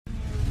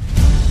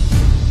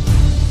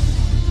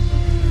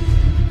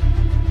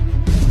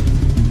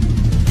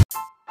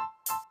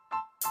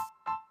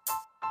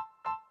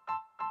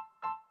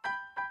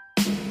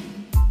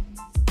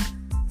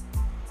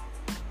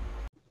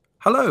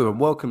Hello and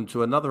welcome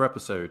to another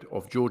episode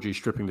of Jorgy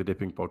Stripping the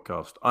Dipping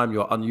podcast. I'm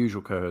your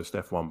unusual co-host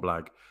F1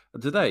 Blag.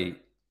 And today,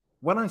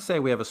 when I say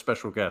we have a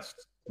special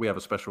guest, we have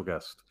a special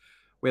guest.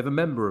 We have a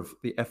member of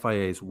the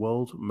FIA's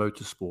World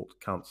Motorsport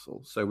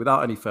Council. So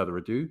without any further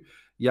ado,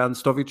 Jan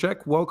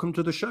Stovicek, welcome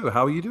to the show.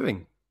 How are you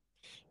doing?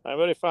 I'm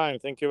very fine.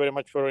 Thank you very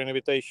much for your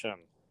invitation.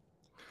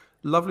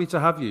 Lovely to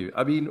have you.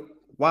 I mean,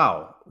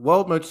 wow,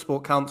 World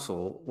Motorsport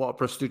Council, what a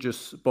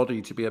prestigious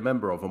body to be a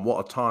member of, and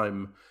what a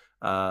time.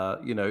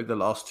 The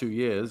last 2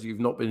 years, you've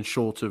not been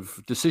short of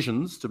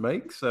decisions to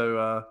make.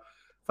 So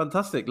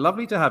fantastic.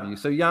 Lovely to have you.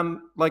 So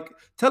Jan,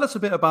 tell us a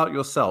bit about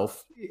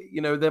yourself.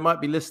 There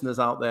might be listeners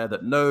out there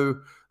that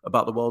know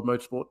about the World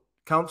Motorsport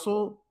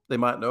Council. They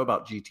might know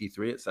about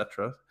GT3,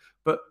 etc.,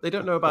 but they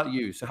don't know about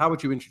you. So how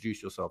would you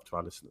introduce yourself to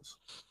our listeners?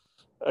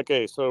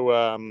 Okay, so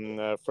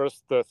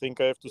first thing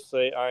I have to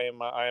say, I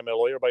am a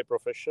lawyer by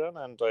profession,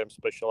 and I am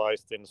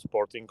specialized in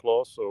sporting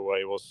law. So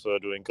I was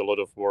doing a lot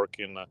of work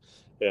in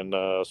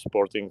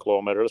sporting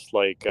law matters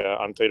like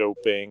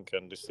anti-doping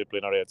and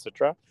disciplinary,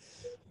 etc.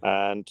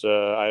 And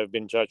I have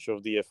been judge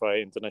of the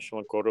FIA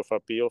International Court of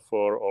Appeal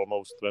for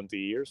almost 20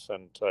 years,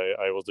 and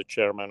I was the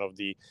chairman of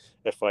the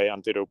FIA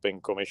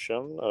Anti-Doping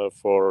Commission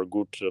for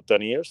good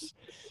 10 years.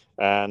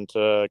 And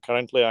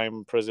currently,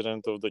 I'm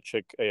president of the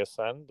Czech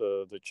ASN,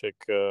 the Czech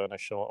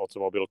National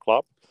Automobile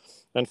Club.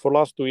 And for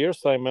last 2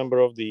 years, I'm member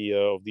of the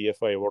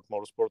FIA World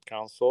Motorsport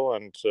Council.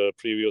 And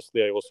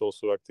previously, I was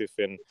also active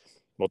in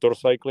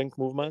motorcycling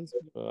movement.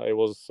 I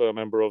was a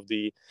member of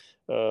the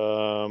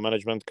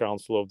management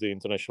council of the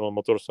International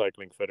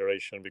Motorcycling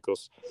Federation,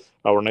 because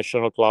our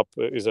national club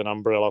is an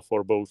umbrella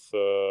for both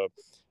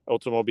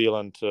automobile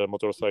and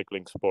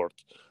motorcycling sport.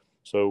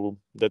 So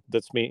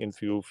that's me in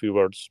few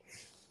words.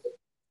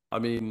 I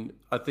mean,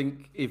 I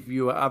think if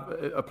you were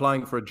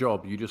applying for a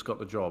job, you just got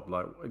the job.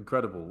 Like,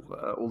 incredible,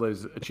 all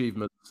those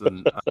achievements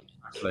and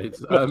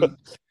accolades.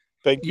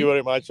 Thank you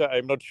very much.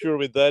 I'm not sure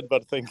with that,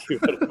 but thank you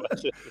very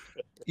much.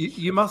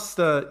 You must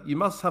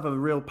have a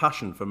real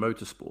passion for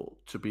motorsport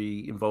to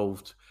be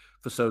involved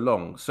for so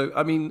long. So,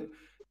 I mean,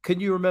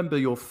 can you remember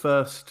your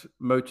first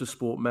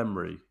motorsport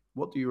memory?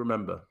 What do you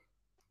remember?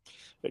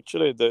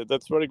 Actually,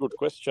 that's a very good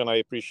question. I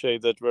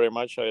appreciate that very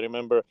much. I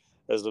remember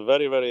as a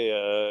very, very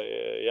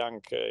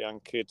young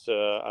kid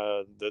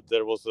that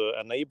there was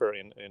a neighbor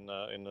in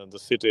the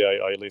city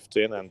I lived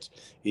in, and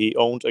he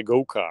owned a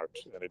go-kart.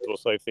 And it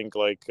was, I think,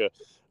 like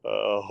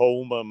a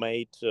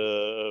homemade,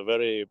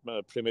 very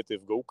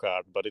primitive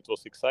go-kart, but it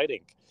was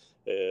exciting.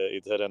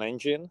 It had an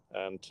engine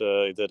and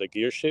it had a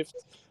gear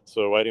shift.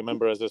 So I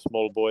remember as a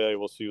small boy, I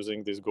was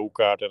using this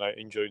go-kart and I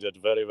enjoyed it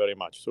very, very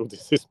much. So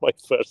this is my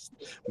first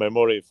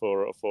memory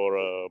for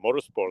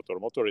motorsport or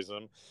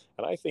motorism.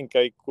 And I think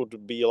I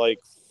could be like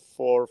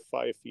 4 or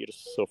 5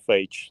 years of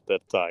age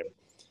that time.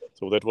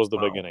 So that was the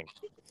beginning.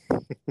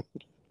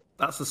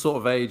 That's the sort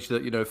of age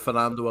that,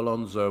 Fernando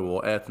Alonso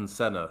or Ayrton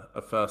Senna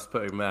are first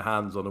putting their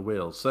hands on a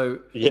wheel. So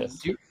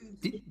yes.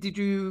 Do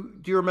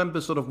you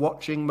remember sort of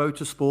watching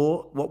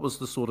motorsport? What was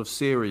the sort of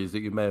series that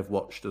you may have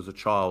watched as a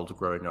child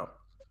growing up?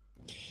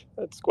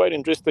 It's quite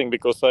interesting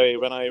because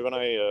when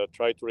I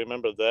try to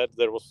remember that,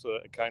 there was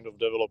a kind of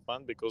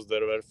development, because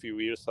there were a few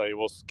years I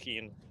was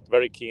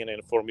very keen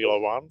in Formula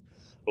One.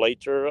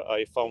 Later,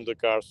 I found the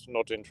cars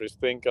not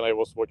interesting, and I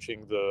was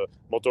watching the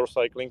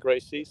motorcycling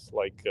races,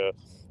 like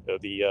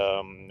the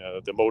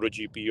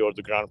MotoGP or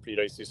the Grand Prix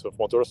races of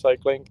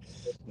motorcycling.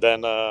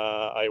 Then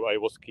I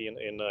was keen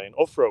in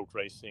off-road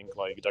racing,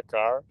 like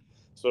Dakar.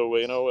 So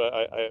when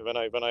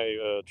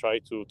I try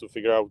to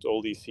figure out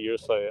all these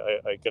years,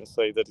 I can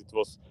say that it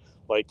was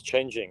like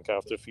changing.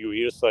 After a few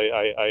years,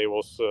 I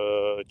was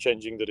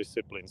changing the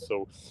discipline.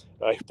 So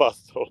I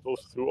passed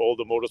almost through all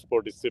the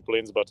motorsport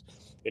disciplines. But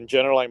in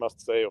general, I must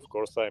say, of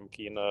course, I'm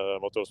keen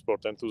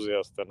motorsport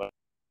enthusiast, and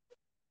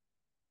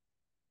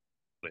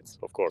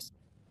of course.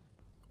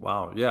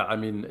 Wow, yeah. I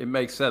mean, it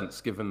makes sense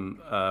given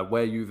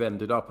where you've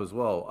ended up as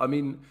well. I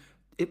mean,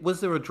 was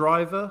there a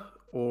driver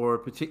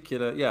or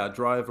a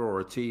driver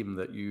or a team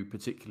that you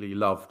particularly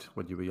loved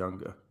when you were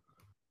younger?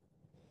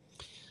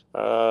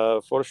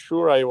 For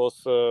sure, I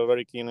was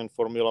very keen in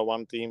Formula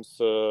One teams,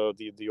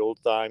 the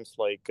old times,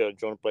 like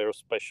John Player's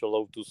Special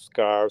Lotus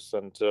cars,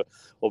 and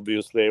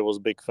obviously I was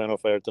a big fan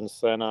of Ayrton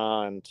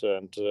Senna and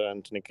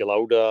Niki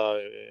Lauda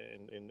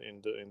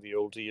in the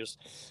old years,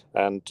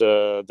 and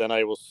then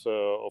I was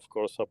of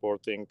course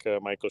supporting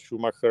Michael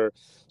Schumacher.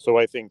 So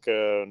I think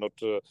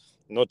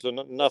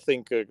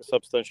nothing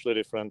substantially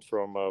different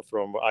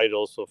from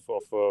idols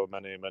of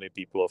many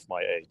people of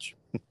my age.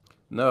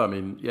 No, I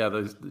mean, yeah,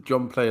 those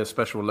John Player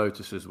Special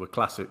Lotuses were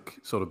classic,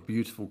 sort of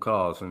beautiful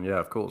cars, and yeah,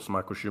 of course,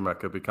 Michael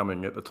Schumacher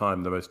becoming at the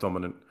time the most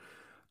dominant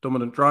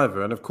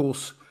driver, and of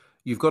course,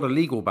 you've got a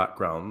legal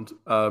background.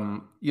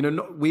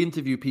 We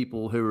interview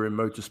people who are in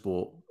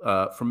motorsport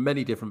from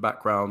many different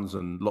backgrounds,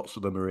 and lots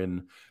of them are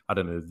in, I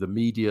don't know, the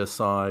media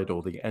side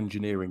or the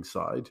engineering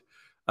side.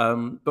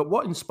 But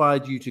what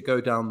inspired you to go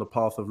down the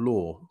path of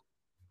law?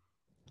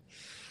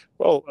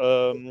 Well,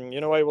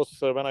 I was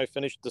when I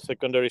finished the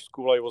secondary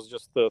school, I was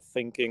just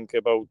thinking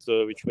about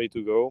which way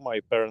to go. My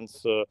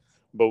parents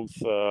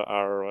both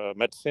are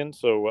medicine,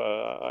 so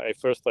I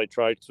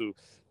tried to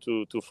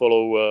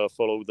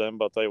follow them,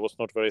 but I was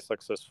not very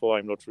successful.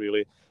 I'm not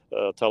really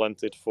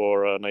talented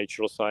for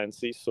natural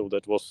sciences, so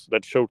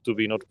that showed to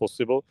be not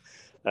possible.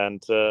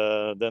 And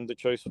then the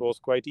choice was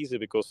quite easy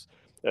because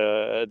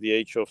at the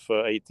age of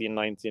 18,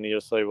 19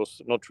 years, I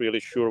was not really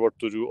sure what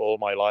to do all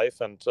my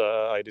life. And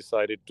I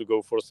decided to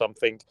go for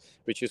something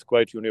which is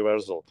quite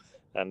universal.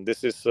 And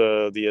this is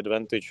the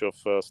advantage of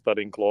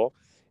studying law.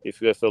 If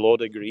you have a law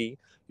degree,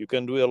 you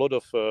can do a lot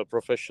of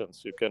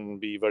professions. You can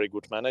be a very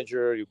good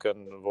manager. You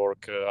can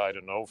work,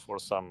 for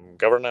some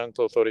government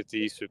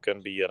authorities. You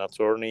can be an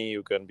attorney.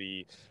 You can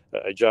be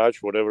a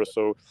judge, whatever.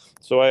 So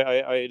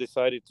I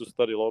decided to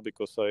study law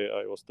because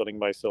I was telling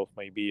myself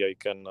maybe I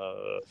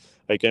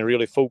can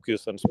really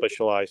focus and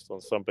specialize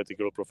on some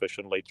particular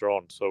profession later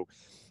on. So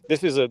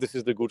this is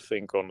the good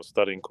thing on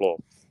studying law.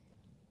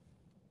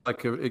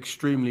 Like an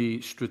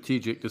extremely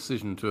strategic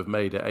decision to have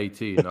made at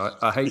 18.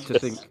 I hate to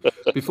think,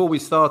 before we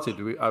started,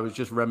 I was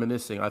just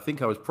reminiscing. I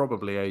think I was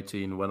probably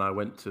 18 when I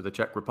went to the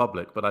Czech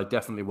Republic, but I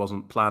definitely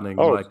wasn't planning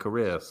my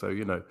career. So,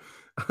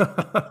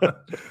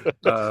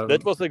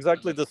 that was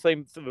exactly the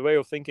same way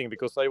of thinking,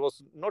 because I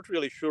was not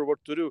really sure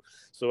what to do.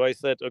 So I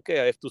said, okay,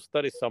 I have to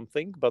study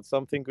something, but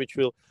something which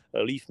will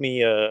leave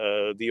me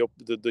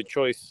the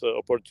choice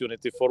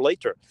opportunity for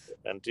later.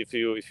 And if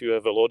you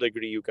have a law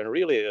degree, you can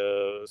really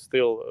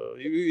still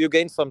you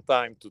gain some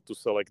time to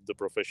select the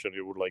profession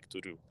you would like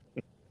to do.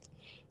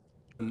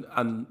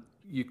 And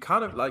you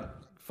kind of like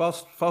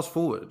fast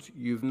forward,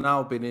 you've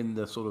now been in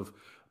the sort of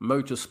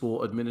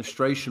motorsport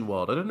administration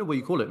world. I don't know what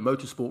you call it,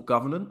 motorsport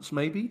governance,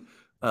 maybe,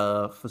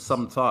 for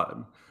some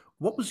time.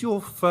 What was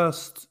your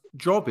first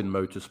job in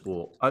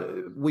motorsport?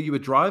 Were you a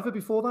driver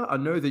before that? I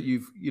know that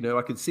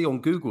I can see on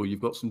Google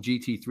you've got some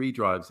GT3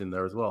 drives in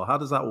there as well. How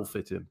does that all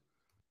fit in?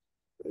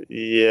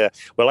 Yeah,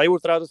 well, I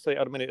would rather say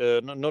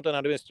not an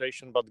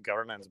administration, but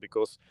governance,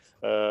 because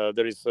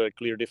there is a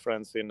clear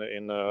difference in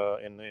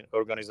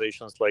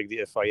organizations like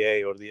the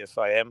FIA or the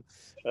FIM,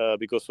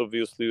 because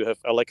obviously you have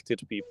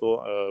elected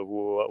people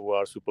who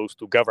are supposed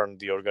to govern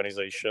the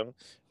organization.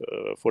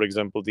 For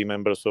example, the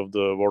members of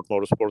the World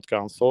Motorsport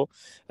Council,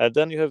 and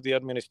then you have the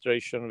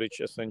administration, which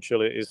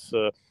essentially is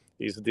the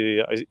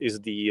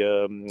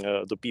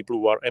people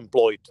who are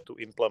employed to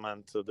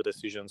implement the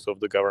decisions of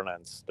the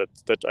governance.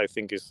 That I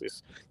think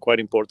is quite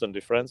important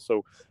difference.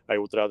 So I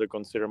would rather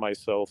consider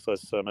myself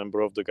as a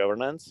member of the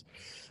governance.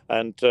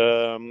 And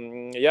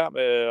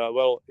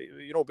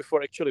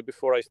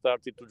before I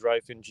started to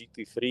drive in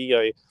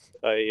GT3,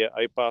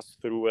 I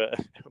passed through a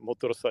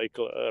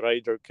motorcycle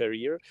rider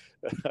career.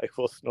 I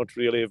was not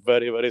really a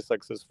very, very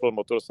successful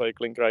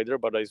motorcycling rider,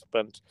 but I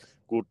spent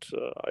good,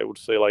 I would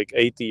say, like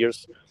 8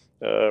 years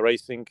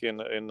racing in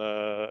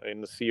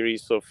a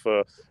series of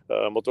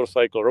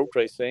motorcycle road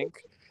racing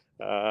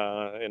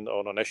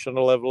on a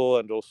national level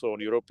and also on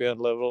European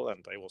level.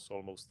 And I was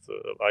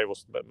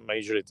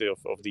majority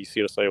of these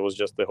years I was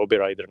just a hobby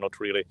rider, not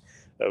really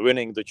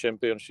winning the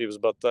championships,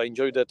 but I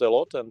enjoyed that a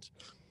lot. And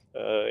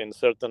in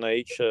certain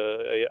age,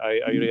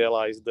 I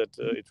realized that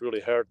it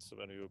really hurts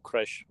when you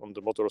crash on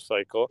the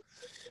motorcycle,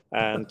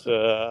 and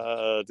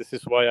this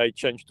is why I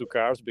changed to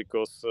cars,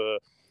 because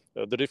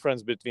the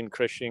difference between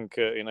crashing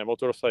in a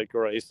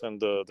motorcycle race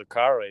and the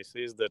car race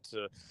is that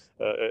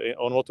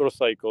on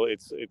motorcycle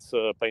it's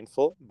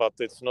painful, but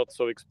it's not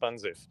so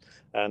expensive,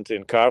 and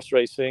in cars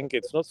racing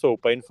it's not so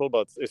painful,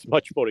 but it's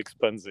much more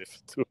expensive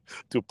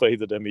to pay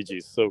the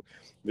damages. So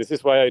this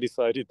is why I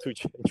decided to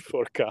change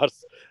for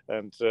cars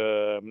and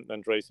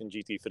race in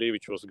GT3,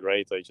 which was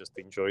great. I just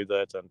enjoyed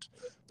that, and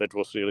that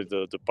was really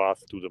the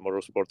path to the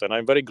motorsport. And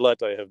I'm very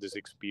glad I have this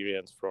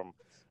experience from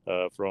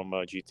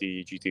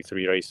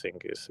GT3 racing.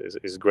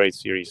 Is great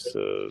series.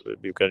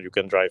 You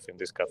can drive in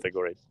this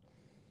category.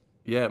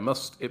 Yeah,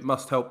 it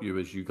must help you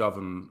as you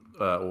govern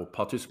or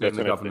participate in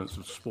the governance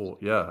of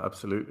sport. Yeah,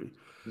 absolutely.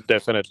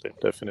 Definitely.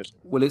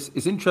 Well,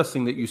 it's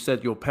interesting that you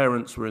said your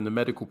parents were in the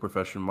medical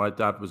profession. My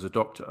dad was a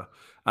doctor,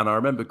 and I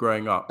remember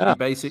growing up, he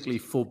basically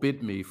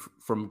forbid me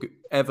from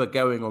ever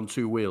going on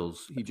two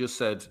wheels. He just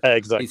said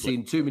he's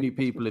seen too many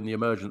people in the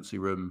emergency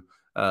room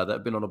that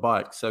have been on a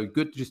bike. So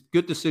good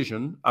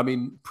decision. I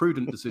mean,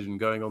 prudent decision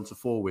going on to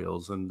four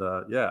wheels. And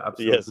yeah,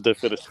 absolutely. Yes,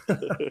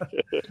 definitely.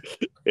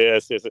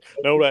 yes.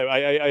 No,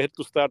 I had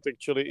to start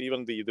actually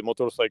even the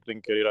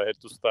motorcycling career. I had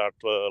to start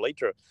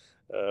later.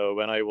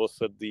 When I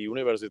was at the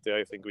university,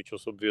 I think, which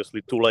was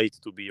obviously too late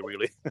to be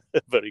really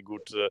a very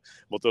good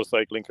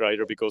motorcycling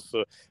rider, because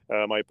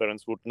my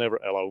parents would never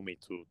allow me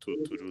to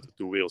do the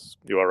two wheels.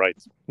 You are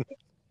right.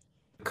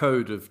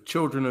 Code of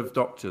children of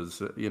doctors.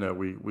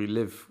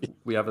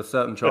 We have a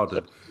certain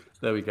childhood.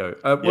 There we go.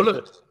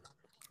 Look,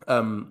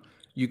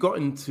 you got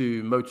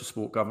into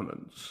motorsport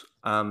governance,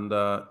 and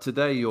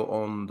today you're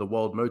on the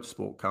World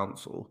Motorsport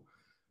Council.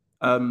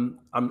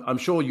 I'm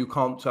sure you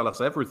can't tell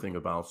us everything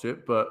about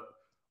it, but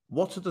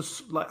what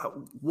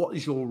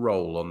is your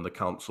role on the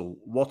council?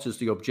 What is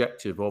the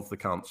objective of the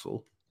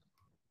council?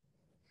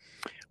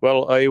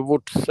 Well, I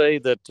would say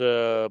that,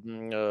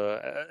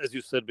 as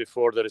you said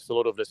before, there is a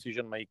lot of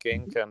decision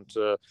making, and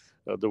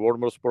the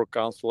World Motorsport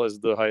Council, as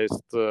the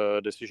highest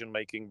decision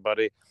making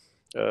body,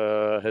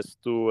 has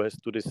to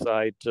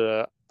decide.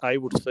 I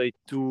would say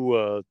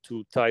two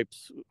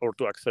types, or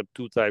to accept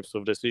two types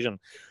of decision.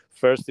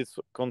 First, it's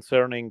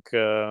concerning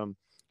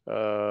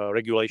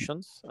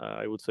regulations.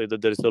 I would say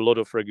that there is a lot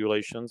of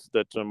regulations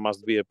that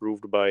must be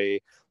approved by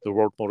the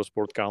World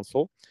Motorsport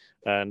Council.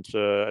 And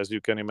as you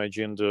can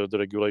imagine, the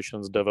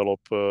regulations develop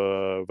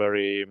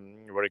very,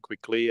 very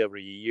quickly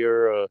every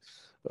year,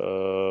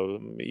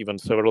 even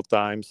several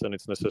times. And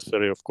it's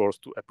necessary, of course,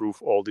 to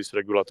approve all these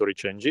regulatory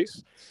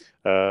changes,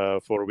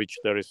 for which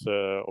there is,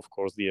 of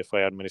course, the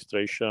FIA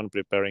administration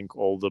preparing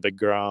all the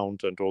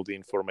background and all the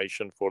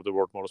information for the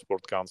World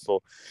Motorsport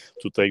Council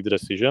to take the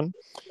decision.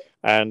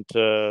 And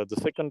the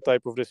second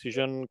type of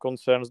decision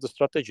concerns the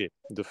strategy,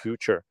 the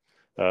future,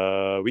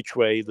 which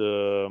way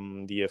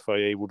the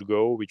FIA would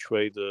go, which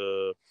way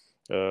the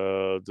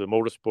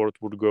motorsport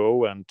would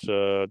go. And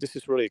this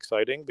is really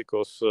exciting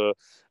because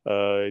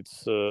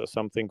it's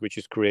something which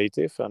is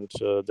creative, and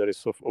there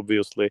is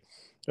obviously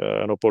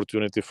an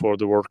opportunity for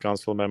the World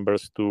Council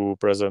members to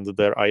present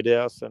their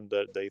ideas and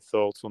their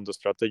thoughts on the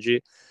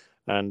strategy.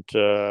 And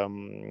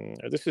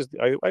this is,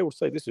 I would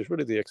say, this is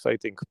really the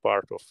exciting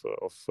part of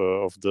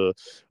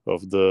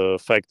the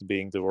fact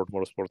being the World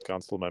Motorsport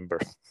Council member.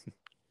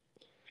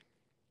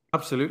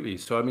 Absolutely.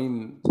 So, I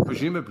mean,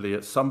 presumably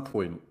at some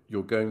point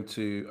you're going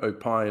to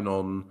opine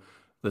on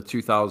the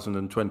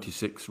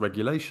 2026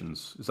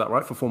 regulations. Is that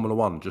right, for Formula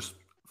One, just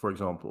for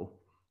example?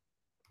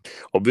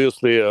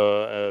 Obviously,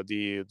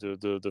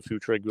 the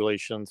future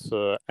regulations,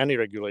 any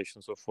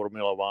regulations of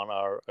Formula One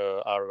are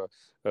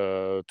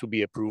to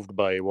be approved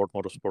by World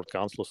Motorsport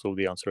Council. So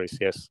the answer is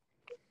yes.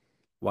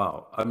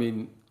 Wow. I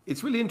mean,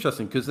 it's really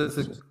interesting because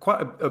there's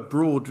quite a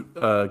broad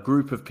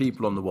group of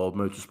people on the World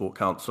Motorsport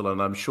Council, and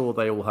I'm sure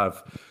they all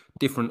have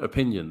different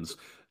opinions.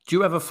 Do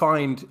you ever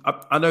find,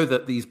 I know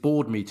that these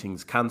board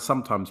meetings can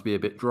sometimes be a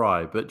bit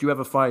dry, but do you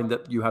ever find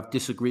that you have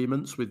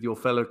disagreements with your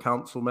fellow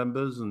council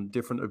members and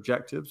different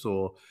objectives,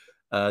 or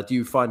do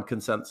you find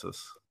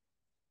consensus?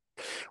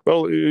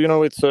 Well, you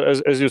know, it's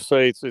as you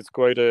say, it's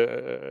quite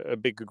a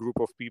big group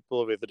of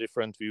people with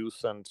different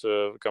views and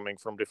coming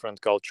from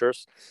different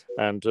cultures.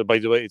 And by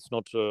the way, it's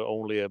not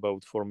only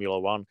about Formula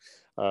One.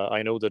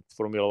 I know that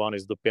Formula One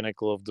is the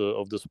pinnacle of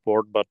the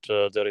sport, but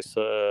there is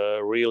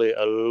really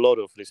a lot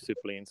of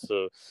disciplines,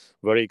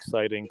 very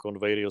exciting on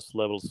various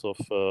levels of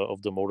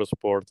the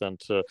motorsport,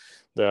 and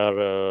there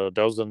are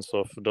dozens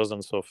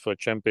of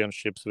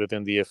championships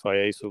within the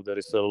FIA. So there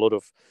is a lot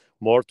of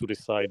more to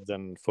decide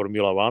than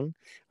Formula One.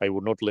 I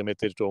would not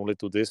limit it only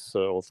to this,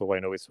 although I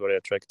know it's very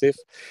attractive.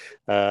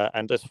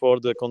 And as for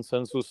the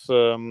consensus,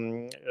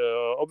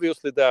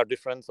 obviously there are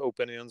different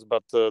opinions,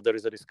 but there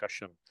is a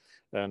discussion.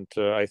 And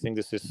I think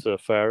this is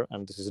fair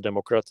and this is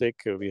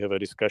democratic. We have a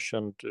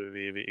discussion,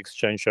 we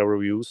exchange our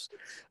views,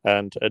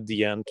 and at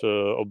the end,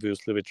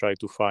 obviously, we try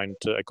to find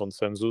a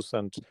consensus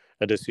and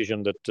a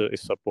decision that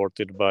is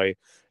supported by,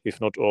 if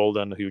not all,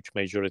 then a huge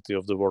majority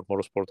of the World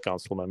Motorsport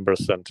Council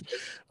members. And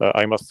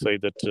I must say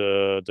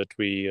that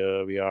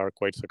we are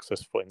quite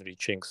successful in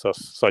reaching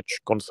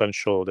such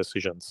consensual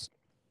decisions.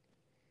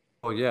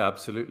 Oh yeah,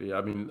 absolutely.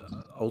 I mean,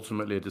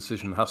 ultimately, a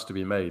decision has to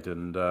be made,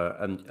 and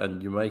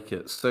you make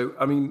it. So,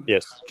 I mean,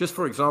 yes. Just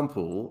for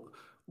example,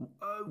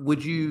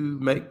 would you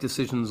make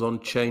decisions on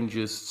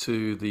changes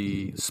to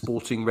the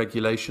sporting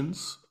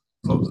regulations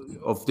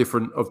of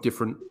different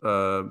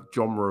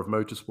genre of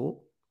motorsport?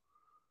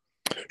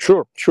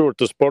 Sure.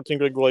 The sporting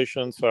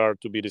regulations are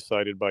to be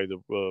decided by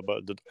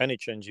any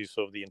changes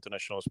of the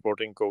International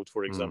Sporting Code,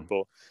 for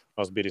example,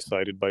 must be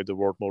decided by the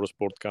World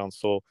Motorsport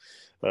Council.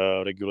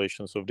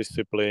 Regulations of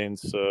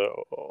disciplines,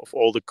 of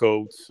all the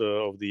codes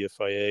of the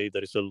FIA.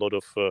 There is a lot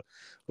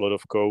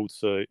of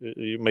codes.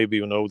 Maybe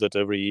you know that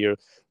every year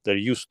there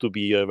used to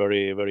be a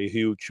very, very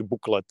huge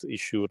booklet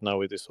issued.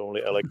 Now it is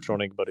only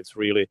electronic, but it's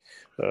really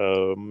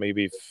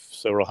maybe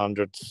several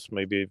hundreds,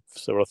 maybe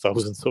several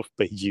thousands of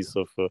pages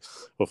of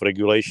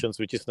regulations,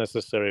 which is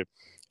necessary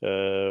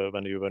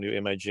when you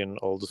imagine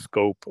all the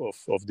scope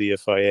of the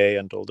FIA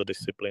and all the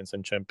disciplines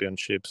and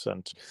championships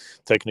and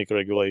technical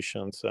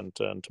regulations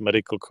and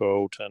medical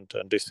code and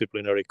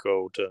disciplinary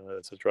code,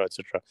 etc.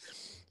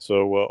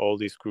 So all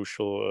these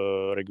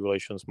crucial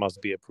regulations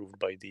must be approved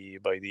by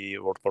the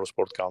World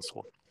Motorsport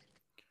Council.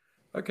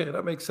 Okay,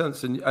 that makes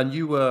sense. And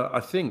you were,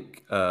 I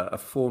think, a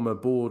former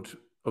board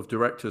of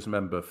directors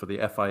member for the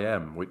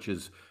FIM, which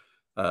is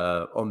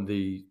on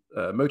the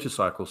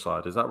motorcycle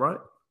side. Is that right?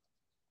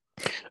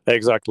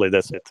 Exactly,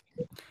 that's it.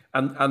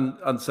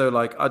 And so,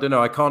 like, I don't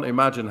know, I can't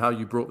imagine how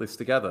you brought this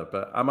together,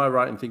 but am I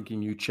right in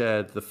thinking you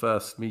chaired the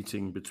first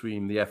meeting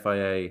between the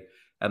FIA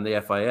and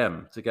the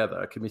FIM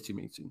together, a committee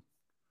meeting?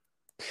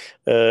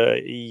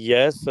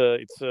 Yes,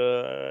 it's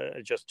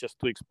just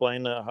to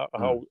explain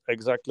how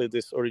exactly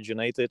this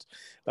originated.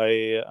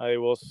 I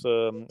was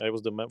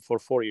for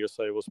 4 years.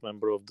 I was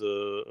member of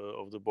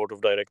the board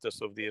of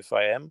directors of the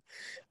FIM,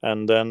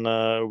 and then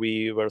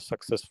we were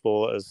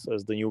successful as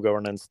the new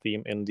governance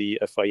team in the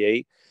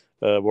FIA.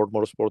 World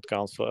Motorsport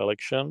Council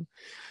election,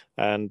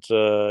 and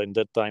in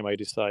that time I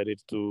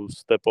decided to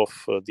step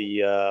off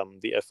the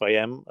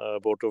FIM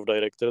board of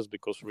directors,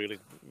 because really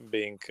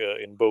being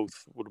in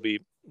both would be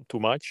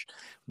too much.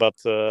 But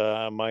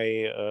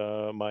my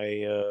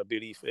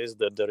belief is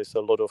that there is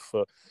a lot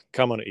of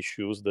common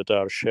issues that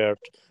are shared,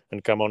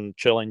 and common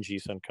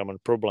challenges and common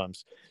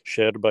problems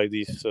shared by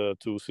these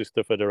two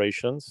sister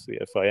federations, the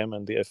FIM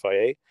and the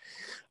FIA.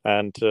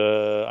 And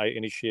I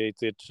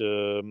initiated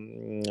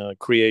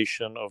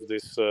creation of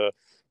this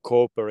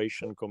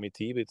cooperation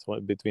committee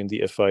between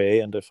the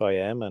FIA and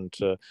FIM, and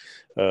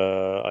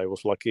I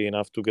was lucky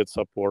enough to get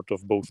support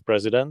of both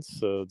presidents,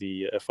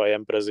 the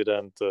FIM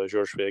president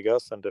Jorgy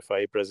Vegas and the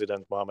FIA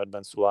president Mohamed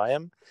Ben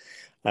Suleym.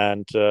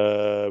 And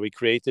we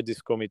created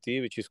this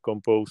committee, which is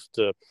composed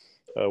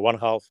one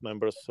half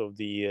members of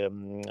the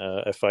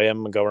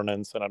FIM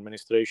governance and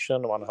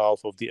administration, one half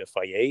of the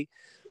FIA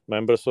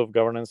members of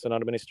governance and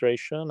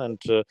administration,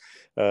 and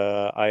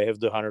I have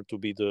the honor to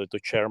be the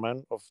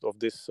chairman of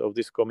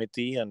this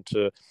committee. And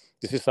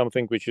this is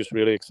something which is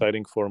really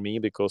exciting for me,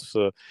 because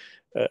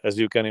as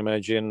you can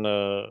imagine,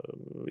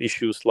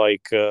 issues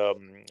like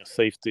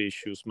safety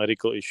issues,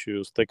 medical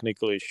issues,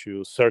 technical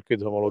issues, circuit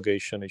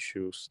homologation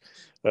issues,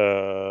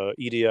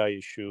 EDI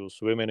issues,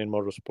 women in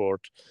motorsport,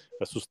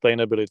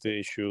 sustainability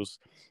issues.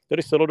 There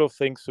is a lot of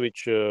things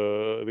which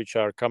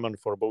are common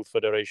for both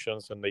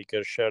federations, and they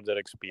can share their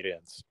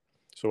experience.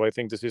 So I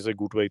think this is a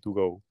good way to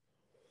go.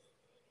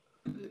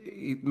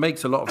 It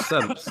makes a lot of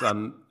sense,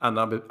 and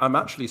I'm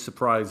actually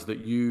surprised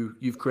that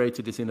you've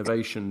created this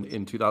innovation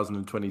in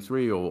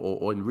 2023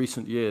 or in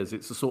recent years.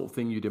 It's the sort of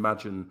thing you'd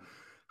imagine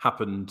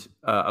happened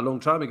a long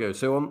time ago.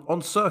 So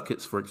on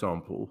circuits, for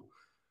example,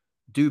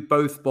 do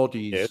both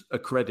bodies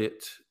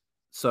accredit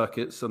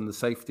circuits and the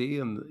safety,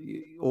 and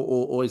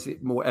or is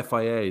it more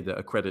FIA that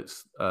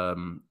accredits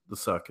the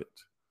circuit?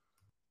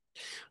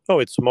 No,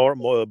 it's more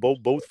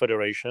both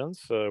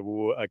federations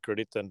who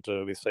accredit and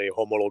we say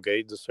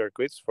homologate the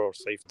circuits for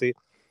safety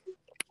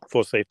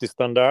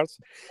standards.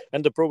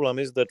 And the problem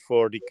is that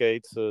for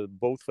decades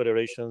both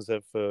federations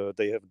have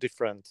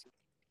different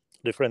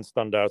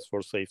standards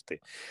for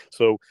safety.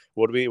 So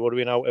what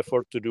we now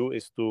effort to do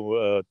is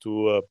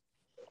to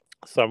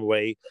some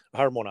way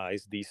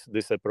harmonize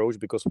this approach,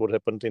 because what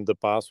happened in the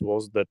past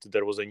was that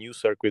there was a new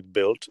circuit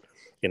built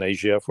in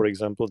Asia, for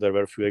example. There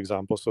were a few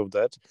examples of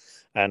that,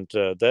 and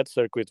that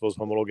circuit was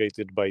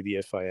homologated by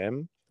the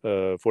FIM,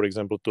 for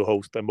example, to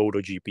host a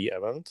MotoGP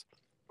event.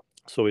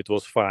 So it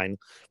was fine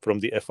from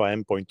the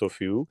FIM point of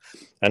view.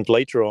 And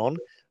later on,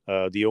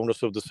 the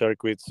owners of the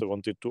circuits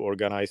wanted to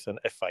organize an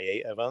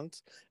FIA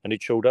event, and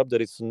it showed up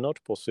that it's not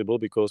possible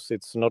because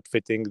it's not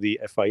fitting the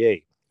FIA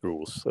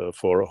rules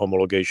for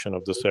homologation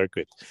of the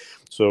circuit.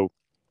 So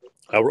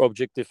our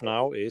objective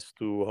now is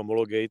to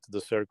homologate the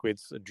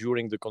circuits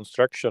during the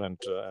construction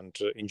and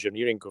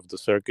engineering of the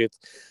circuit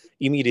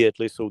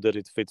immediately, so that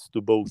it fits to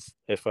both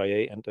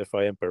FIA and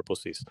FIM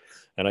purposes.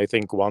 And I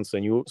think once a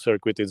new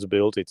circuit is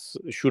built, it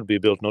should be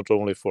built not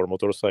only for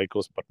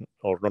motorcycles,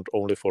 or not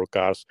only for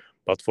cars,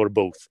 but for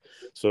both.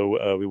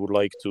 So we would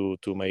like to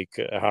make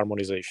a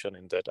harmonization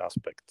in that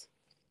aspect.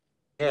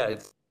 Yeah,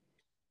 it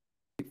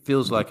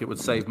feels like it would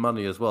save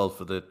money as well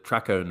for the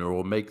track owner,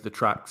 or make the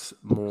tracks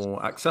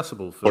more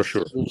accessible for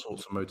sure. all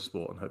sorts of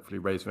motorsport, and hopefully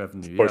raise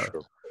revenue. For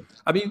sure.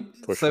 I mean,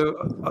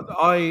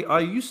 I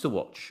used to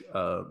watch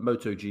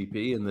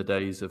MotoGP in the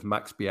days of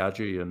Max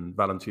Biaggi and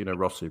Valentino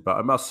Rossi, but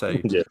I must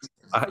say,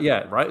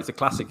 right, it's a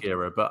classic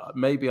era. But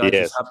maybe I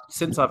just have,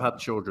 since I've had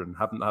children,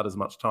 haven't had as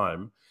much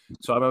time.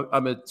 So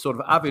I'm a sort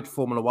of avid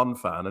Formula One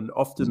fan, and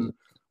often,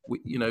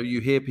 you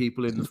hear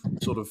people in the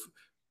sort of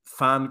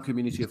fan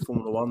community of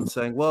Formula One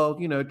saying, well,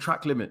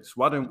 track limits,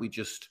 why don't we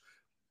just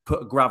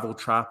put a gravel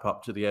trap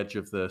up to the edge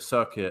of the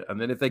circuit,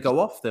 and then if they go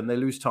off, then they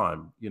lose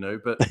time,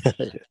 but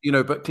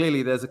but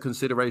clearly there's a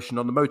consideration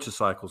on the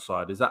motorcycle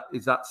side. Is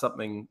that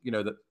something,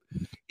 that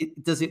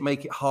does it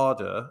make it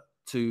harder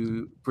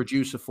to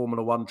produce a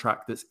Formula One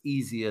track that's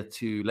easier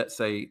to, let's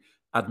say,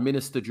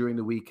 administer during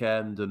the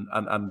weekend and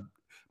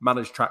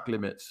manage track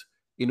limits?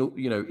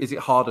 Is it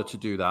harder to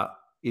do that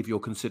if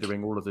you're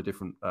considering all of the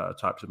different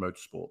types of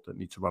motorsport that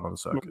need to run on the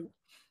circuit?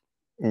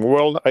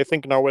 Well, I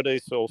think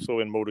nowadays also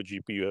in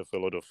MotoGP you have a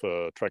lot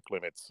of track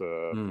limits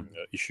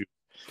issues,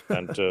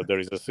 and there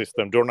is a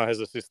system. Dorna has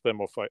a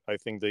system of I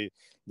think they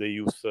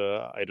use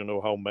I don't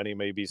know how many,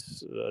 maybe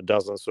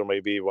dozens or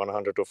maybe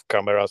 100 of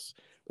cameras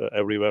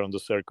everywhere on the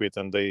circuit,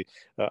 and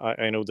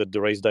I know that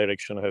the race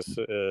direction has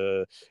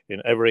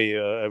in every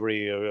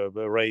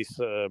race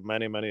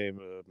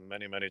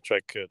many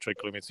track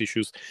limits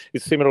issues.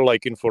 It's similar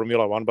like in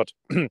Formula One, but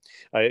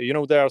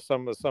there are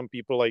some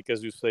people, like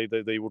as you say,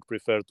 that they would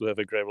prefer to have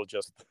a gravel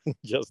just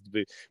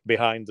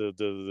behind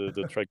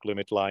the track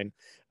limit line.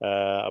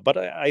 But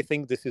I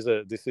think this is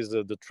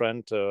the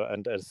trend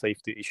and a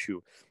safety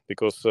issue,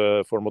 because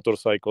for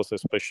motorcycles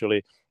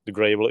especially, the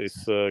gravel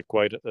is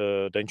quite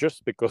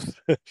dangerous, because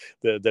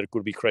there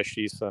could be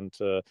crashes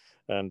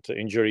and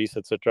injuries,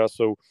 etc.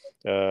 So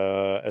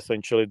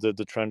essentially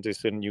the trend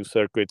is in new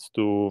circuits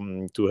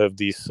to have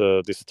these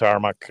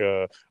tarmac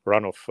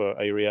runoff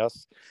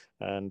areas.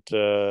 And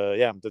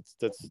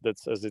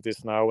that's as it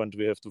is now, and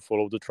we have to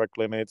follow the track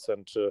limits,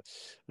 and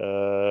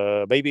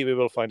maybe we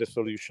will find a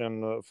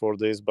solution for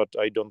this, but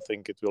I don't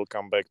think it will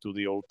come back to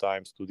the old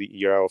times, to the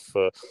era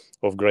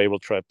of gravel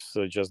traps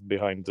just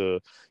behind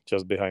the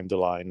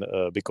line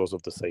because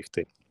of the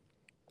safety.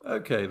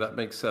 Okay, that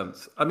makes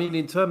sense. I mean,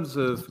 in terms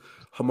of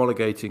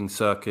homologating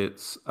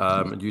circuits,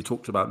 and you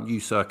talked about new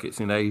circuits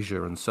in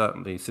Asia, and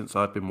certainly since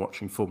I've been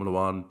watching Formula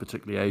One,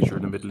 particularly Asia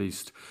and the Middle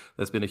East,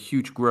 there's been a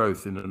huge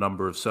growth in a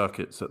number of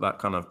circuits at that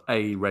kind of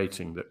A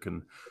rating that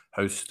can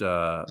host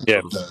sort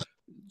of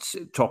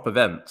top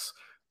events.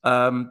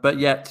 But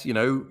yet,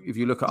 if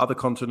you look at other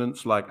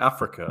continents like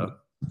Africa,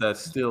 they're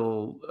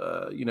still,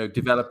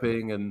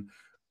 developing, and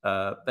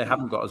they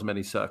haven't got as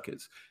many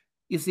circuits.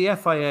 Is the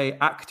FIA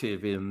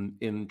active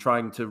in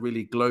trying to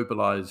really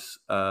globalize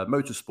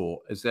motorsport?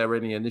 Is there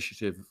any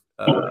initiative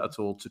at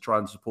all to try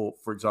and support,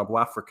 for example,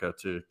 Africa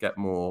to get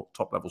more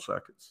top-level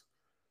circuits?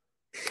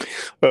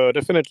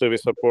 Definitely, we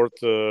support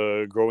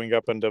growing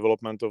up and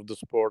development of the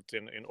sport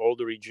in all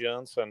the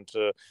regions, and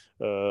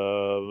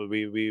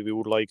we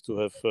would like to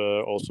have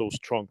also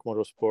strong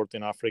motorsport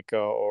in Africa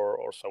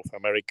or South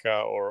America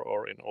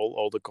or in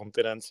all the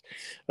continents.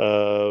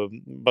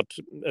 But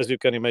as you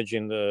can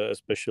imagine,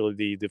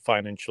 especially the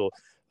financial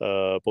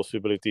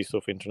possibilities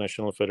of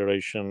international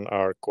federation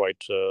are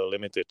quite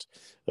limited,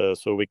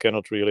 so we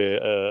cannot really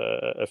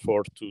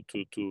afford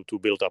to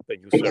build up a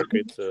new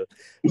circuit.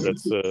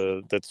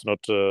 That's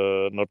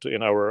not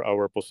in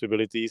our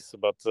possibilities.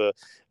 But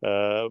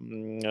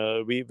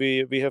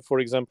we have, for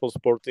example,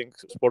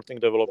 sporting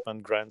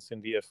development grants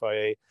in the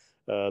FIA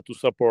to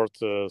support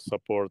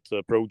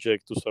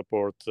project, to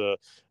support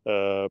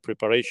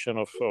preparation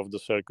of the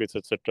circuits,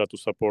 etc., to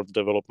support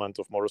development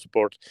of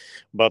motorsport.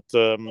 But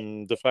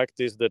the fact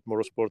is that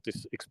motorsport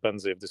is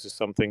expensive. This is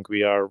something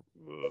we are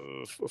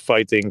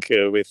fighting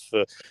with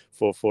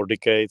for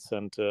decades,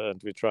 and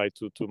we try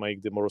to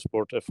make the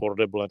motorsport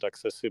affordable and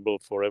accessible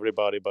for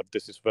everybody. But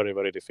this is very,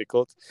 very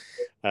difficult.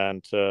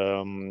 And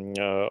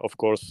of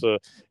course,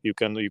 you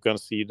can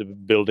see the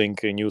building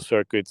new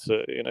circuits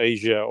in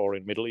Asia or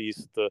in Middle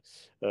East.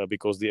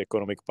 Because the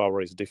economic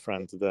power is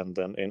different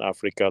than in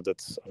Africa.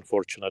 That's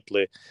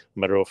unfortunately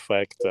matter of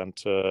fact, and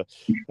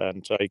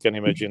I can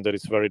imagine that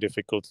it's very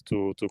difficult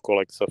to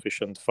collect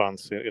sufficient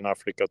funds in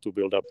Africa to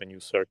build up a new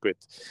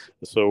circuit.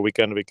 So we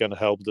can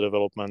help the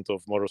development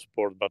of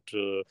motorsport, but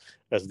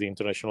as the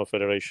international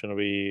federation,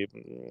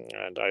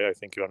 and I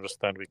think you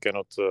understand, we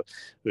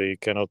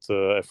cannot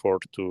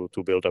afford to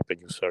build up a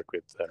new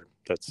circuit there.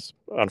 That's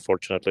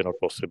unfortunately not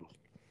possible.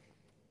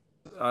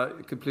 I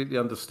completely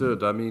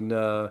understood. I mean,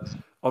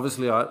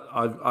 obviously,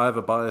 I have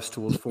a bias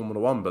towards Formula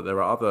One, but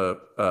there are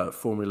other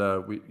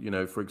formula.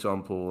 For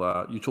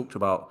example, you talked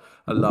about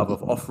a love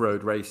of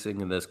off-road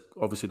racing, and there's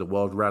obviously the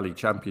World Rally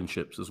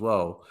Championships as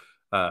well,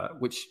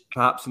 which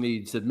perhaps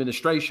needs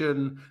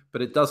administration,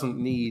 but it doesn't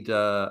need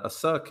a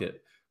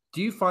circuit.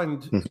 Do you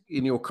find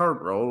in your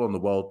current role on the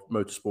World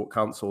Motorsport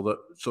Council that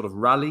sort of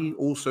rally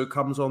also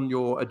comes on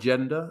your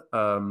agenda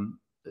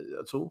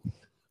at all?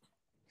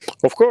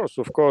 Of course,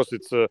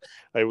 it's.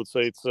 I would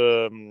say it's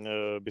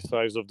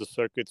besides of the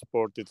circuit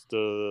sport, it's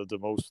the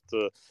most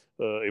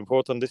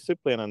important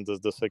discipline, and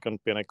the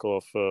second pinnacle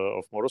of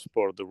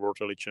motorsport, the World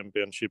Rally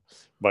Championship.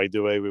 By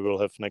the way, we will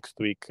have next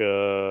week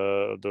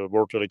the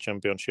World Rally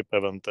Championship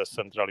event, a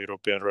Central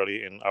European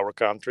Rally in our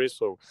country.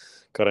 So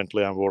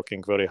currently, I'm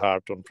working very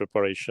hard on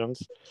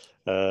preparations.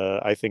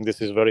 I think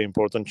this is very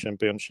important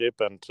championship,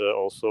 and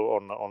also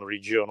on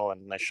regional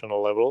and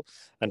national level,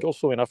 and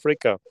also in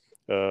Africa.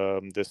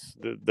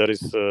 There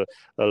is a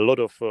lot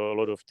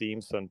of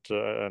teams and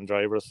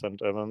drivers and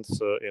events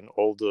in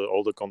all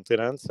the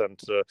continents, and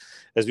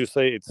as you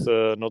say, it's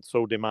not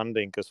so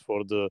demanding as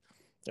for the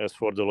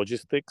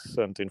logistics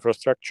and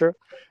infrastructure.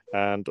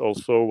 And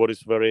also what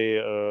is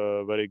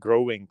very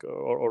growing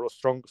or a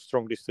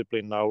strong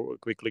discipline now,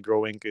 quickly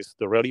growing, is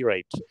the rally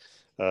rate.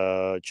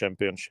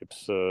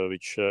 championships,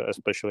 which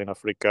especially in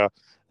Africa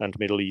and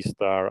Middle East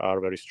are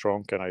very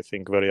strong, and I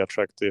think very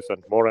attractive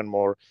and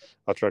more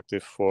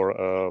attractive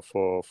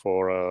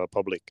for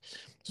public.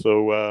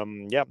 So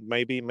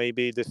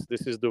maybe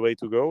this is the way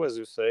to go, as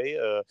you say.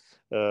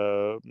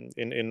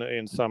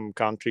 In some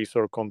countries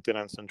or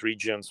continents and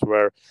regions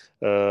where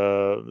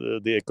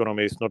the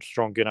economy is not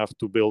strong enough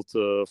to build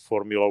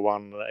Formula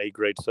One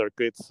A-grade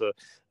circuits,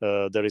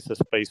 there is a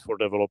space for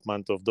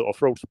development of the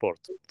off-road sport,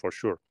 for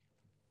sure.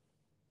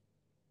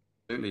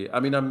 Absolutely. I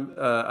mean,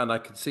 and I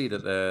can see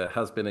that there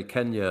has been a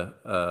Kenya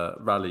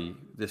rally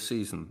this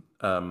season.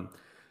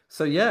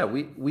 So yeah,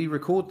 we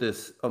record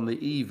this on the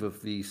eve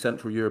of the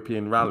Central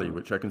European Rally,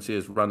 which I can see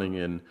is running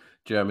in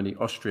Germany,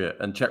 Austria,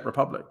 and Czech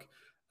Republic.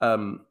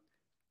 And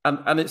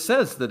it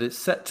says that it's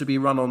set to be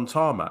run on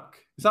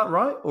tarmac. Is that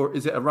right, or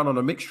is it a run on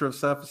a mixture of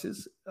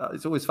surfaces?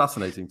 It's always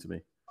fascinating to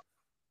me.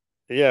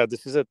 Yeah,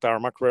 this is a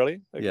tarmac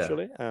rally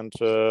actually, and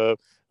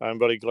I'm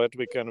very glad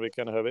we can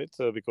have it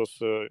because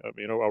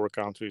our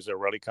country is a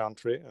rally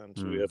country, and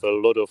we have a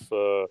lot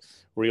of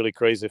really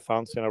crazy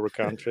fans in our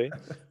country,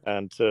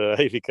 and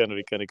we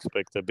can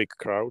expect a big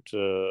crowd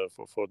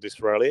for this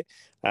rally,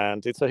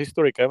 and it's a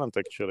historic event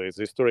actually. It's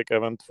a historic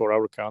event for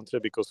our country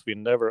because we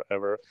never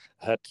ever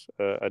had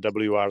a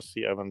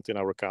WRC event in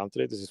our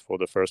country. This is for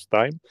the first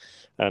time,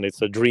 and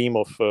it's a dream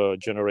of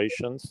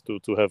generations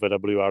to have a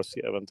WRC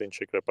event in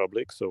Czech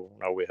Republic. So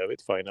now we have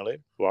it finally.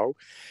 Wow.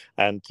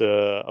 And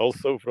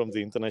also from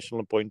the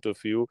international point of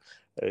view,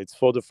 it's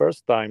for the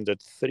first time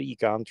that three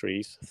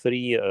countries,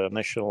 three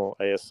national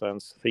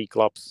ASNs, three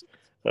clubs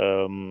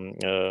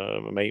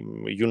may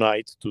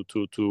unite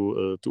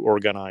to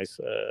organize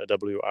a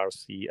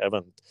WRC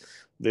event.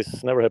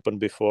 This never happened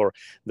before.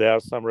 There are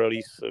some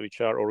rallies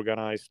which are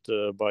organized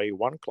by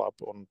one club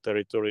on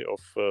territory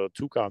of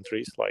two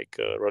countries, like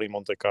Rally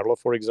Monte Carlo,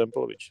 for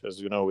example, which, as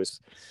you know, is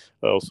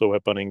also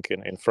happening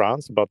in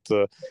France. But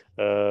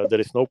there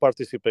is no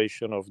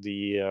participation of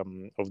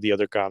the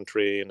other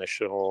country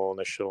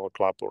national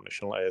club or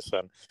national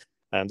ASN.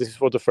 And this is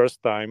for the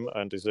first time,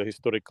 and is a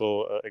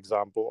historical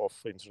example of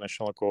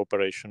international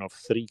cooperation of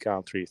three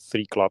countries,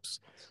 three clubs,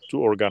 to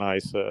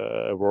organize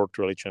a World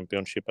Rally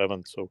Championship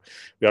event. So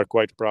we are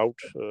quite proud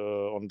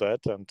on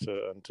that, and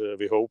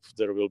we hope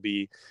there will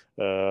be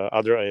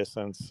other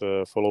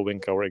ASNs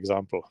following our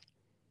example.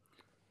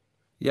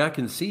 Yeah, I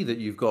can see that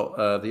you've got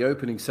the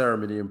opening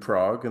ceremony in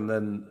Prague, and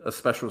then a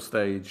special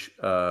stage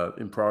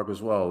in Prague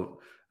as well.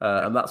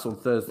 And that's on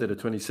Thursday the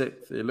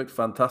 26th. It looks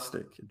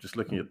fantastic, just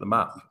looking at the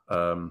map.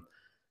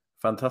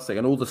 Fantastic.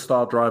 And all the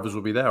star drivers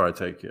will be there, I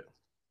take it.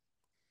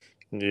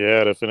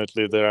 Yeah,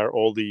 definitely. There are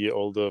all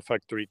the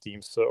factory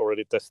teams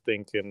already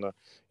testing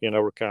in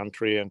our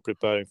country and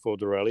preparing for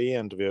the rally.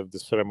 And we have the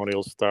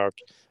ceremonial start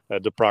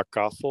at the Prague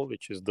Castle,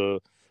 which is the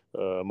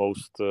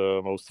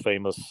most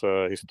famous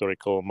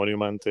historical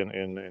monument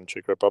in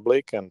Czech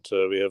Republic. And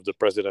we have the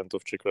president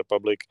of Czech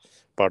Republic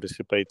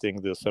participating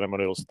the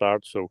ceremonial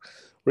start. So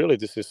really,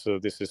 this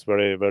is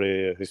very,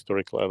 very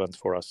historical event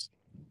for us.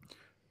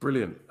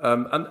 Brilliant.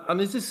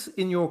 And is this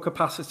in your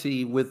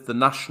capacity with the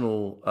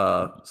national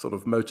sort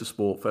of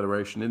motorsport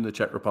federation in the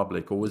Czech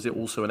Republic, or was it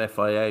also an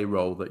FIA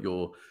role that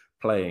you're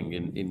playing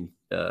in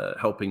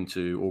helping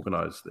to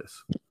organize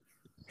this?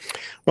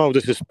 No,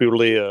 this is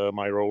purely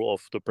my role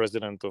of the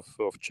president of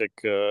Czech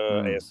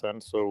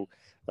ASN. So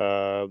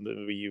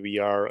we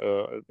are,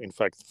 in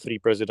fact, three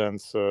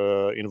presidents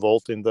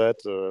involved in that.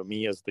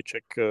 Me as the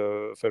Czech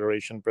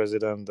Federation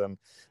president, and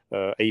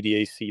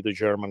ADAC, the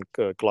German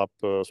club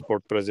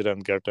sport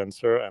president, Gerd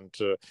Enzer, and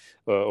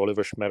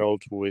Oliver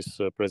Schmerold, who is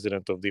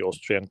president of the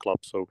Austrian club.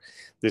 So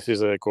this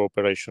is a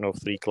cooperation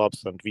of three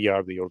clubs, and we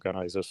are the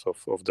organizers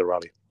of the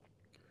rally.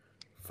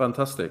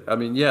 Fantastic. I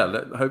mean,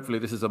 yeah, hopefully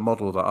this is a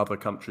model that other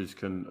countries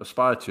can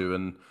aspire to.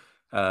 And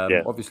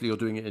obviously you're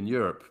doing it in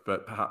Europe,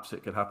 but perhaps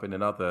it could happen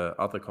in other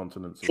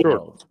continents as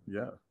well.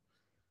 Yeah.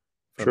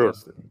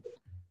 Fantastic.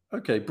 Sure.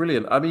 Okay,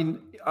 brilliant. I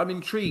mean, I'm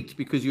intrigued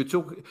because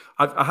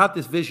I had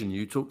this vision.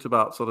 You talked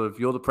about sort of,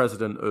 you're the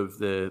president of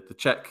the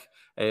Czech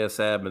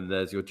ASM, and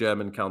there's your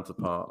German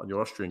counterpart and your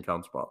Austrian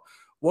counterpart.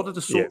 What are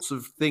the sorts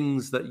of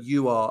things that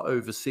you are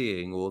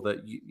overseeing, or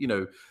that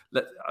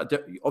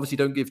obviously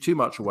don't give too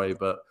much away,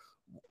 but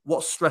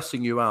what's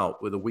stressing you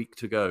out with a week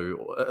to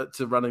go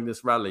to running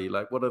this rally?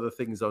 Like, what are the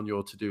things on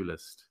your to-do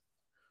list?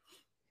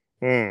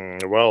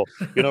 Well,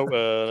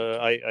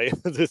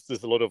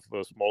 there's a lot of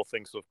small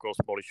things, of course,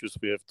 small issues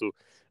we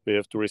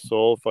have to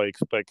resolve. I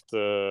expect,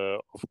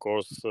 of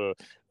course, there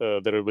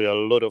will be a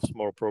lot of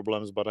small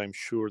problems, but I'm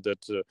sure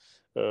that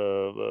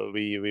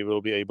we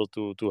will be able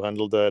to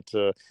handle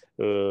that.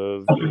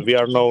 We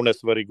are known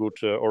as very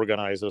good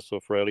organizers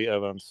of rally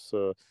events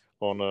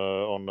on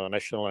a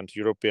national and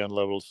European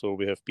level, so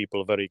we have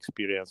people very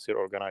experienced here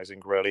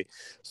organizing rally.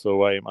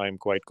 So I'm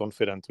quite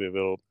confident we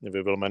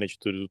will manage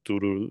to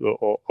do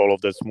all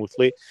of that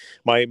smoothly.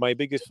 My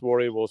biggest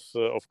worry was,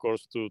 of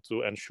course,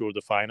 to ensure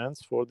the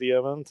finance for the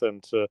event,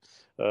 and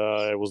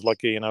I was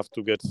lucky enough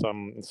to get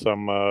some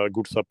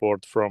good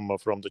support from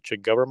the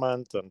Czech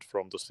government and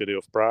from the city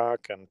of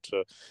Prague and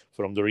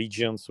from the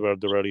regions where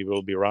the rally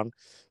will be run.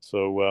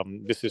 So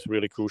this is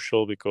really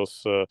crucial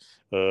because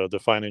the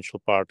financial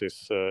part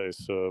is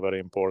very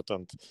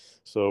important.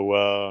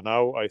 So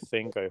now I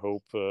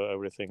hope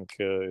everything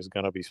is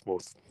gonna be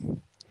smooth.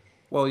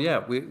 Well,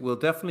 yeah, we'll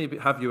definitely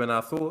have you in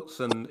our thoughts,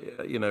 and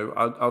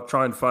I'll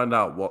try and find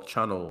out what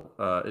channel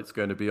it's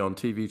going to be on,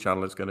 TV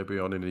channel it's going to be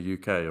on in the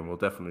UK, and we'll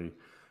definitely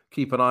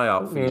keep an eye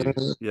out for you.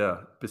 Yeah,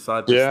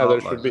 beside the there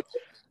start should line. be.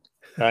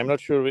 I'm not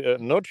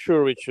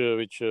sure which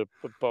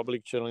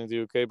public channel in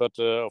the UK, but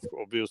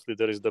obviously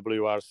there is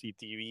WRC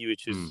TV,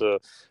 which is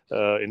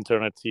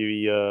internet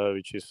TV,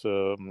 which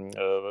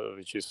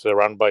is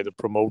run by the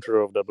promoter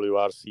of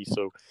WRC.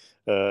 So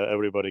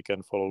everybody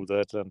can follow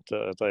that, and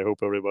I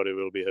hope everybody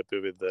will be happy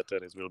with that,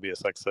 and it will be a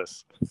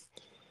success.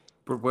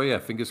 Well, yeah,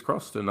 fingers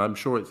crossed, and I'm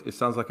sure it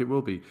sounds like it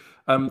will be.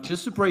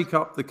 Just to break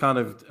up the kind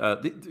of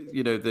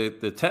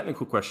the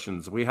technical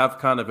questions, we have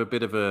kind of a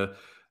bit of a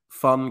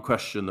fun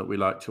question that we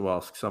like to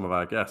ask some of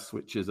our guests,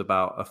 which is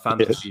about a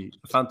fantasy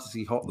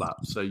hot lap.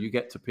 So you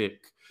get to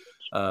pick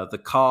the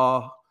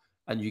car,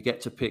 and you get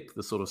to pick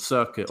the sort of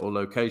circuit or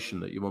location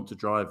that you want to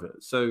drive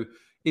it. So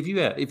if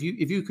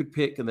you could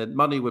pick, and then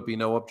money would be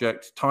no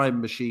object,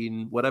 time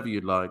machine, whatever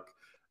you'd like,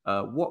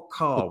 what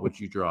car would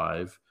you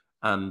drive,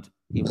 and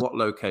in what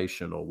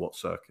location or what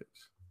circuit?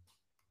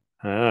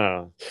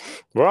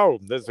 Wow,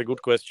 that's a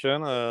good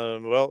question.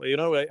 Well,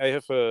 I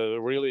have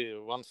really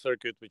one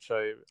circuit which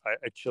I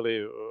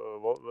actually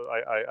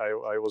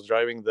I was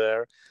driving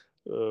there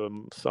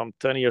some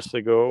 10 years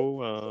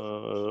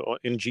ago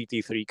in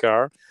GT3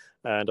 car,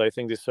 and I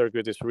think this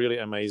circuit is really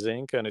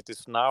amazing, and it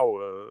is now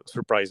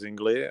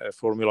surprisingly a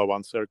Formula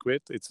One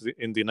circuit. It's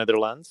in the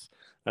Netherlands,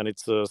 and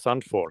it's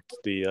Zandvoort,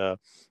 the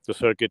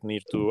circuit near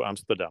to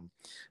Amsterdam.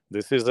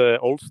 This is an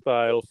old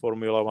style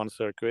Formula One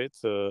circuit.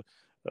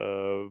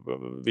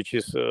 Which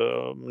is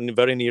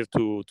very near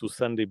to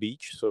Sandy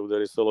Beach, so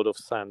there is a lot of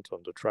sand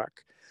on the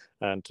track.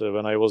 And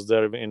when I was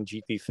there in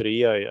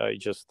GT3, I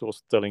just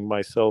was telling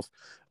myself,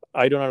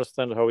 I don't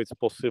understand how it's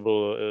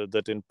possible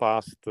that in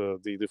past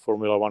the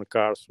Formula One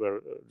cars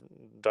were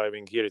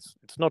driving here.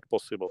 It's not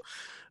possible.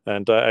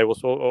 And I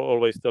was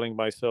always telling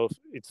myself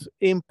it's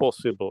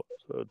impossible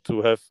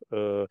to have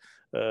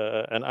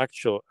an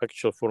actual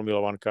Formula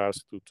One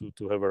cars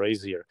to have a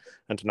race here.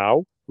 And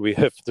now we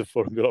have the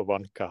Formula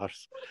One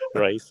cars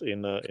race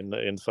in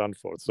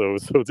Zandvoort. So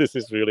this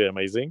is really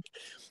amazing.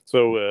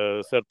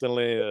 So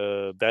certainly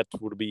that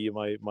would be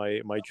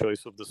my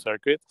choice of the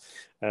circuit.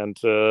 And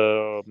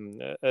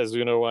as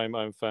you know, I'm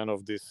a fan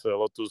of this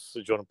Lotus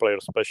John Player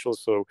Special.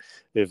 So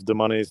if the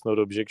money is not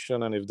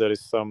objection, and if there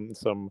is some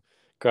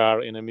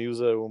car in a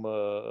museum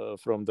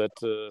from that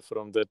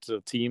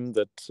team,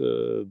 then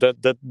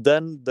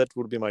that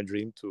would be my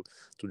dream to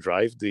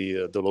drive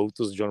the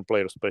Lotus John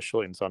Player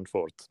Special in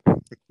Zandvoort.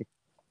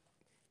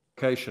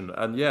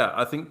 And yeah,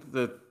 I think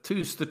the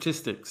two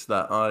statistics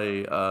that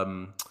I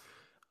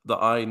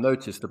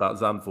noticed about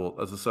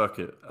Zandvoort as a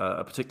circuit,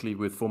 particularly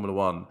with Formula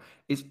One,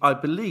 is I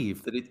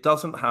believe that it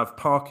doesn't have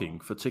parking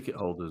for ticket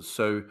holders.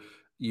 So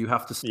you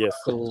have to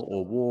cycle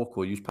or walk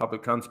or use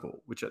public transport,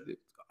 which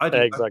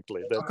I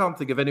can't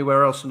think of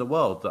anywhere else in the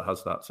world that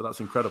has that. So that's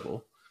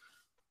incredible.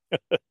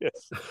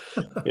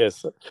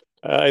 Yes.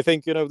 I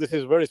think this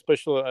is very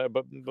special,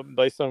 but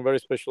by some very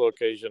special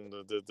occasion,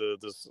 the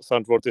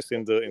Zandvoort is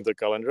in the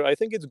calendar. I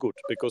think it's good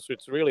because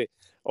it's really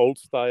old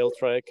style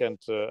track, and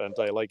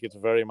I like it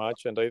very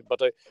much.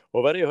 But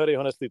very very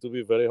honestly, to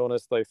be very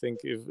honest, I think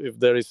if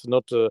there is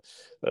not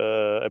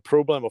a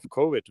problem of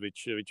COVID,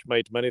 which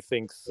made many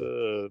things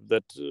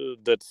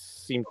that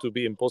seem to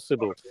be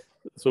impossible.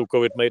 So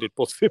COVID made it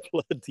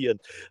possible at the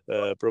end.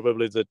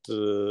 Probably that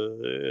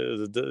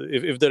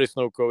if there is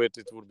no COVID,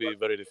 it would be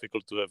very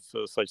difficult to have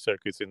such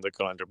circuits in the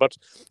calendar. But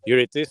here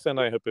it is, and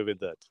I'm happy with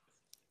that.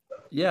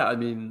 Yeah, I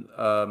mean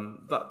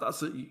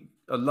that's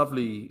a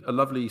lovely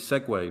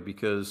segue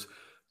because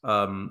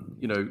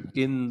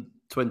in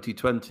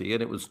 2020,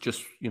 and it was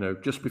just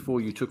before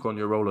you took on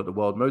your role at the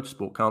World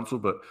Motorsport Council,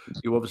 but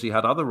you obviously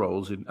had other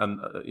roles in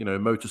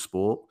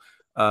motorsport,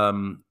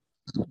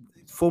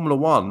 Formula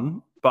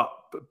One, but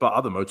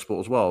other motorsport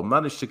as well,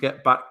 managed to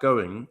get back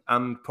going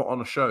and put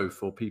on a show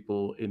for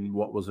people in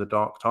what was a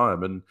dark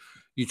time. And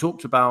you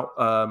talked about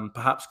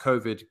perhaps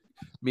COVID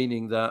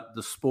meaning that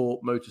the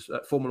sport,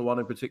 Formula One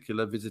in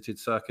particular, visited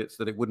circuits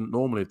that it wouldn't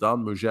normally have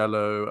done,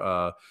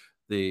 Mugello,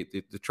 the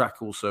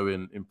track also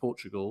in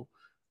Portugal.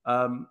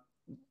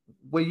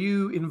 Were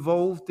you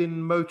involved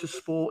in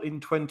motorsport in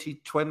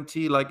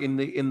 2020, like in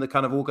the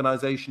kind of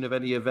organization of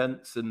any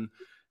events? And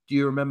do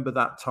you remember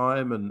that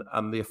time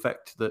and the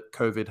effect that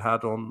COVID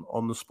had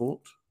on the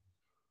sport?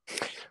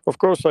 Of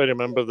course, I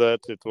remember that.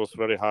 It was a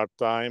very hard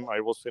time.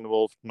 I was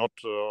involved not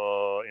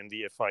in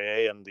the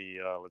FIA and the,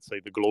 let's say,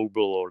 the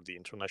global or the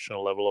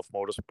international level of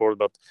motorsport,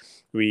 but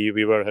we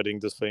were having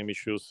the same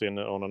issues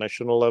on a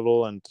national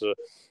level. And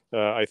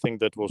I think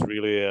that was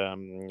really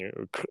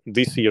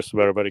these years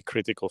were very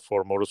critical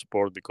for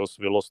motorsport because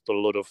we lost a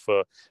lot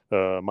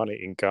of money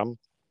income.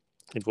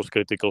 It was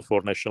critical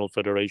for national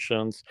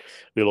federations.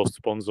 We lost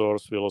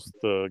sponsors, we lost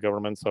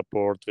government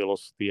support, we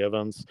lost the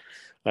events,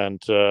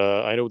 and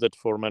I know that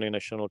for many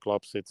national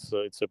clubs,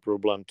 it's a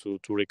problem to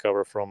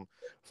recover from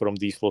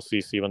these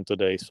losses even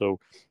today. So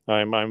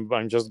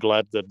I'm just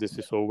glad that this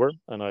is over,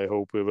 and I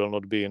hope we will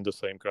not be in the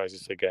same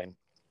crisis again.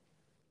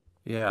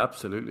 Yeah,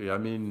 absolutely. I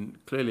mean,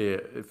 clearly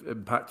it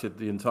impacted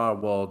the entire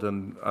world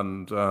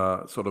and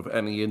sort of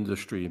any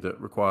industry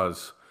that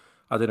requires,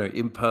 I don't know,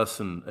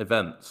 in-person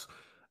events.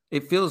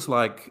 It feels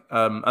like,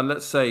 and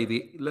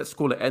let's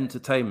call it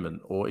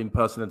entertainment or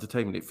in-person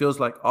entertainment. It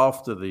feels like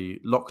after the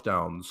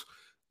lockdowns,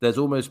 there's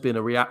almost been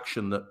a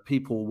reaction that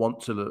people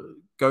want to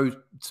go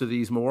to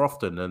these more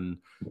often. And,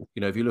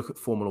 you know, if you look at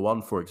Formula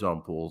One, for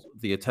example,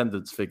 the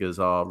attendance figures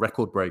are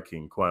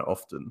record-breaking quite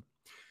often.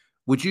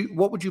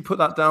 What would you put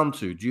that down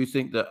to? Do you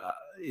think that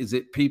is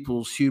it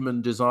people's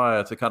human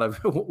desire to kind of,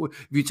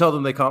 if you tell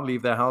them they can't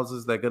leave their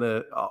houses, they're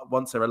gonna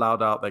once they're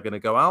allowed out, they're gonna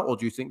go out, or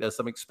do you think there's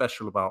something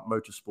special about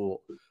motorsport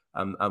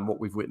and what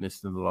we've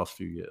witnessed in the last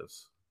few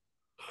years?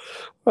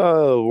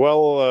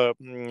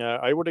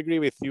 I would agree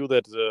with you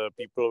that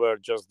people were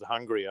just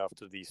hungry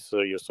after these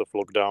years of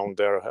lockdown.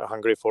 They're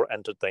hungry for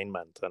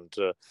entertainment, and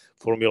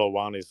Formula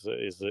One is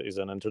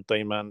an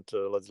entertainment.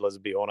 Let's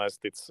be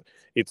honest.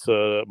 It's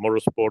a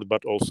motorsport,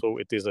 but also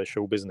it is a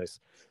show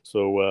business.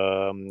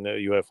 So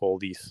you have all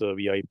these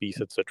VIPs,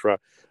 etc.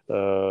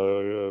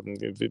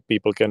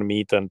 People can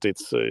meet, and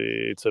it's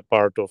a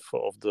part of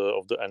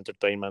the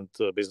entertainment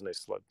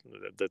business.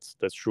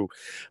 That's true.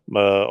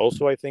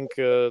 Also, I think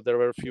there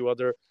were a few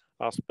other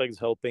aspects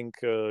helping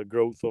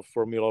growth of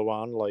Formula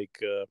One, like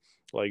the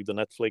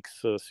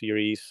Netflix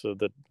series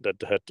that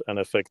had an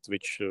effect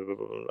which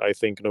I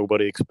think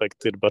nobody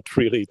expected, but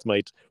really it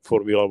made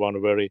Formula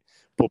One very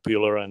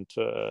popular and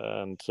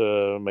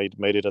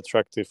made it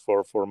attractive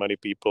for many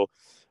people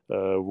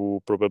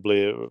who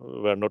probably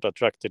were not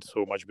attracted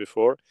so much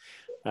before.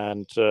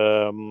 And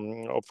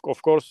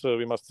of course,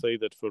 we must say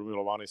that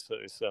Formula One is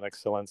an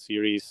excellent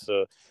series.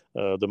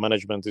 The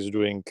management is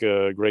doing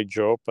a great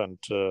job, and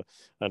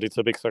it's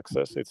a big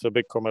success. It's a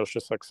big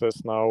commercial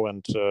success now,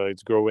 and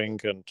it's growing.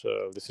 And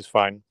this is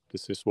fine.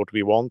 This is what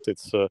we want.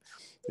 It's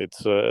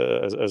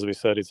as we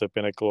said, it's a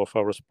pinnacle of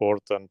our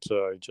sport, and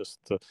I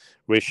just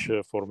wish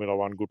Formula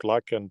One good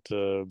luck and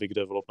big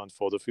development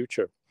for the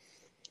future.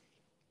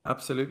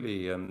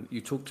 Absolutely. And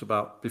you talked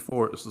about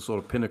before it was the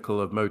sort of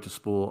pinnacle of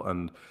motorsport.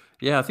 And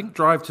yeah, I think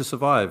Drive to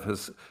Survive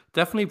has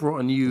definitely brought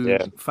a new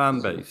fan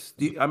base.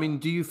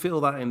 Do you feel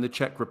that in the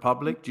Czech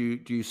Republic? Do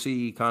you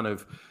see kind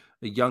of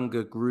a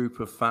younger group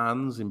of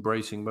fans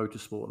embracing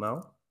motorsport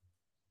now?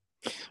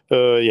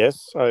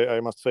 Yes, I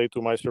must say,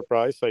 to my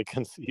surprise, I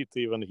can see it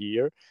even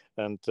here,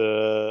 and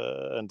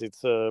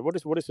it's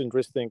what is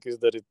interesting is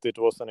that it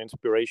was an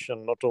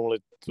inspiration not only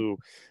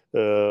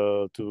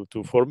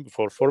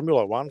for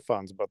Formula One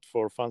fans, but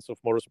for fans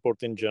of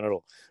motorsport in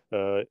general.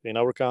 In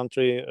our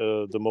country,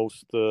 the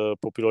most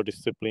popular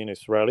discipline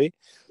is rally,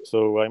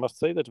 so I must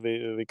say that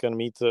we can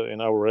meet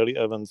in our rally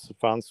events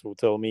fans who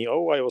tell me,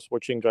 "Oh, I was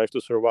watching Drive to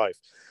Survive."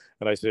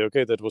 And I say,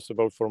 okay, that was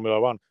about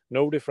Formula One.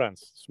 No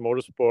difference. It's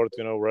motorsport,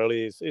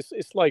 rally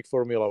is like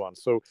Formula One.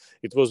 So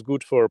it was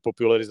good for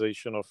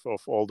popularization of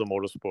all the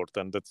motorsport,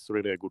 and that's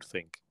really a good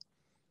thing.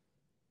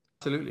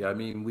 Absolutely. I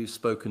mean, we've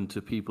spoken to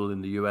people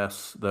in the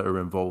US that are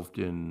involved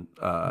in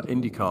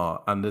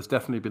IndyCar, and there's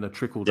definitely been a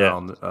trickle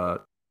down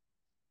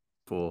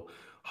for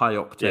high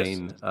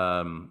octane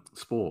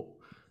sport.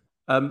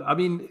 I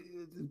mean,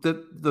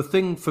 the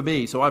thing for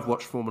me, so I've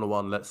watched Formula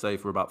One, let's say,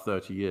 for about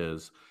 30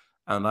 years.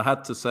 And I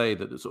had to say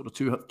that the sort of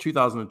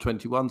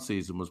 2021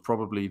 season was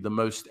probably the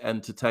most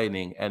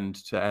entertaining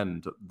end to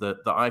end that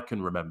I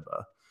can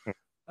remember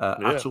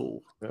at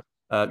all.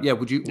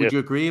 Would you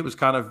agree? It was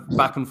kind of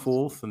back and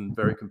forth and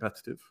very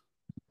competitive.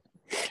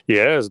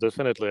 Yes,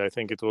 definitely. I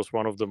think it was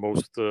one of the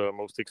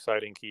most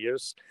exciting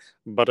years.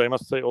 But I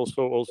must say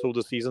also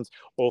the seasons,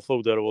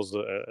 although there was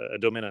a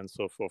dominance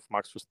of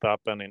Max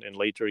Verstappen in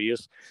later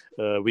years,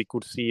 we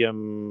could see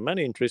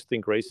many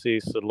interesting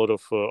races, a lot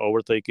of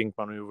overtaking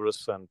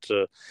maneuvers, and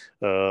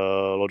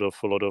a lot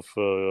of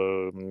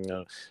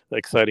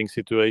exciting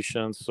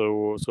situations.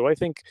 So I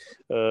think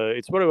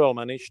it's very well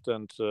managed,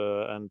 and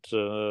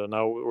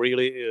now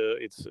really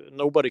it's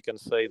nobody can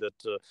say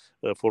that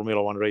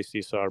Formula One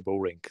races are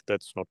boring.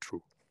 That's not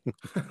true.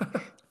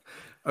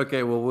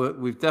 Okay, well,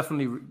 we've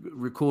definitely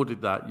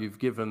recorded that. You've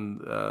given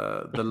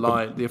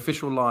the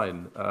official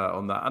line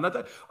on that, and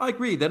I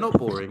agree. They're not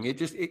boring.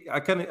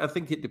 I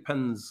think it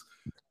depends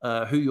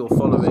who you're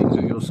following,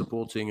 who you're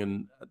supporting,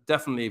 and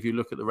definitely if you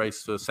look at the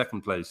race for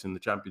second place in the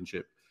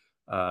championship,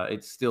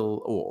 it's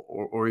still,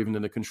 or even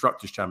in the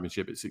constructors'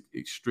 championship, it's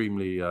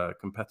extremely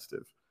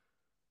competitive.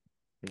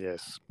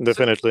 Yes,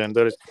 definitely, and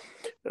there is,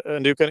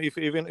 and you can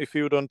even if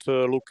you don't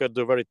look at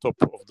the very top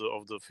of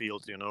the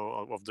field,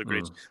 of the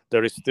grid,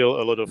 there is still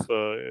a lot of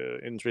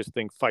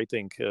interesting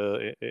fighting,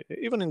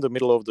 even in the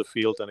middle of the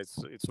field, and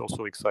it's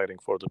also exciting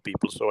for the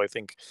people. So I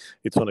think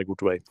it's on a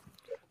good way.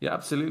 Yeah,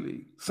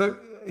 absolutely. So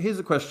here's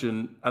a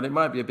question, and it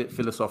might be a bit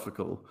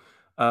philosophical.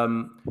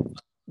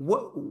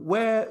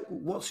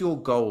 What's your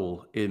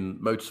goal in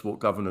motorsport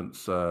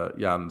governance,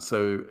 Jan?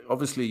 So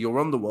obviously you're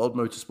on the World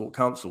Motorsport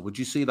Council. Would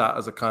you see that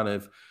as a kind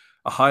of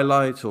a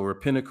highlight or a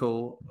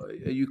pinnacle?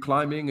 Are you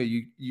climbing? Are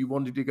you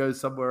wanting to go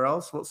somewhere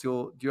else?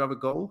 Do you have a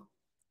goal?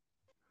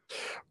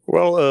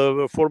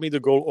 Well, for me, the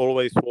goal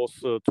always was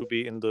to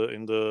be in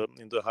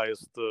the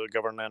highest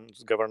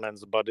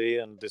governance body,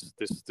 and this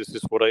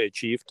is what I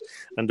achieved.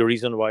 And the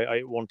reason why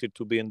I wanted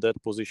to be in that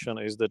position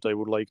is that I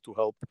would like to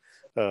help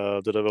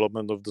the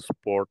development of the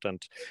sport.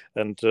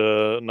 And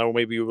now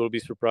maybe you will be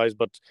surprised,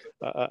 but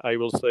I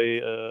will say,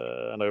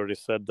 and I already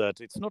said that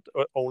it's not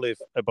only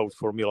about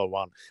Formula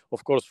One.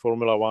 Of course,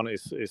 Formula One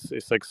is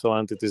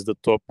excellent; it is the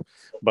top.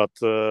 But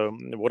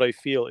what I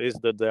feel is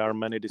that there are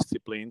many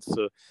disciplines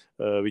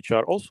which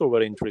are also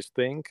very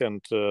interesting,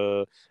 and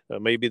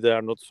maybe they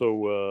are not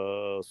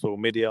so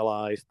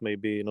medialized,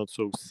 maybe not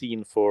so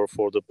seen for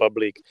the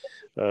public,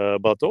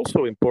 but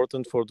also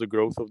important for the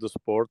growth of the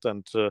sport.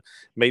 And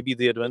maybe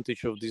the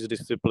advantage of these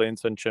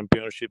disciplines and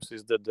championships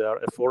is that they are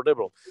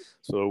affordable.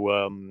 So,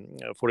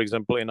 for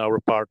example, in our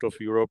part of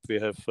Europe, we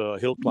have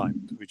hill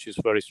climb, which is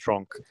very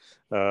strong.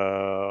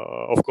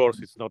 Of course,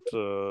 it's not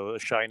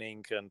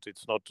shining, and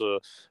it's not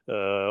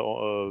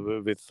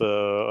with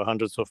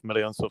hundreds of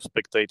millions of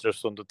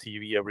spectators on the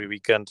TV every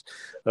weekend.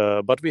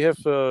 But we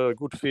have a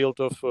good field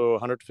of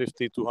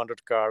 150,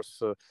 200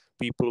 cars,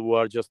 people who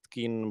are just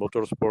keen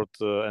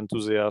motorsport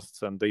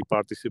enthusiasts, and they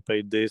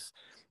participate this.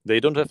 They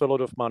don't have a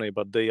lot of money,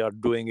 but they are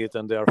doing it,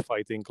 and they are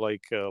fighting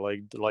like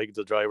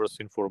the drivers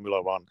in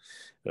Formula One.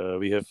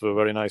 We have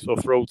very nice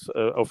off-road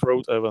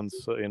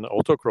events in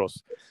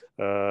autocross.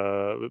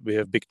 We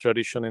have big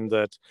tradition in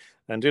that,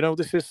 and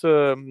this is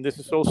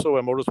also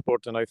a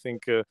motorsport, and I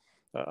think.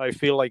 I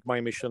feel like my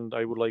mission,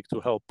 I would like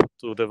to help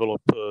to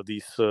develop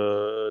these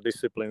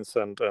disciplines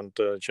and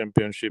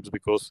championships,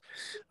 because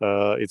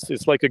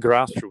it's like a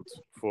grassroots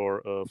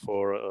for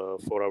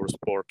our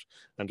sport,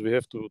 and we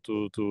have to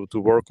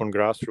work on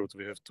grassroots.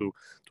 We have to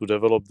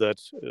develop that,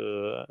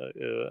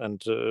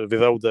 and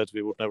without that,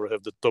 we would never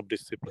have the top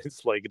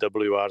disciplines like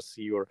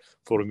WRC or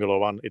Formula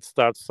One. It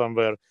starts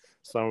somewhere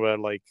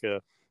like.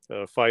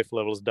 5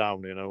 levels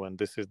down, and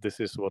this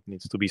is what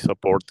needs to be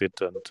supported,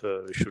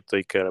 and we should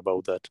take care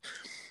about that.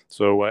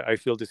 So I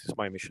feel this is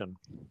my mission.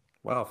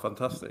 Wow,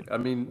 fantastic. I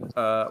mean,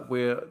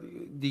 we're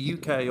the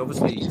UK,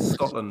 obviously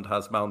Scotland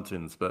has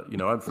mountains, but,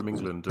 I'm from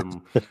England,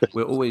 and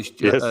we're always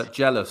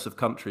jealous of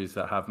countries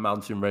that have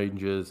mountain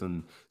ranges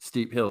and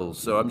steep hills.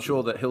 So I'm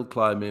sure that hill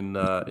climb in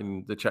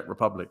the Czech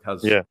Republic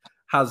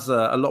has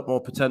a lot more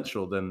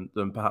potential than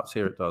perhaps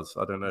here it does.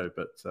 I don't know,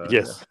 but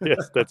yes,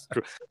 that's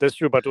true. That's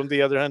true. But on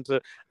the other hand,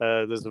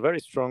 there's a very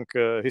strong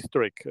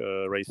historic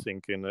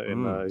racing in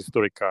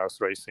historic cars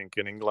racing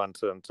in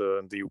England, and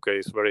the UK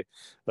is very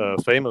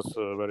famous,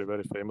 very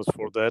very famous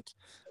for that.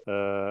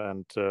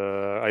 And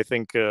I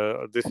think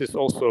this is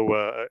also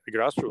a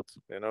grassroots.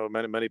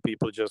 Many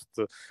people just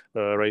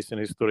race in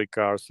historic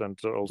cars, and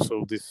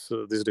also this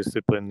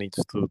discipline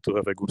needs to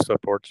have a good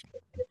support.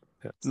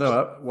 Yeah.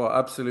 No, well,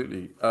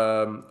 absolutely.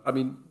 I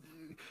mean,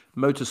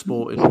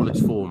 motorsport in all its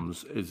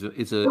forms is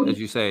as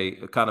you say,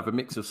 a kind of a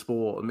mix of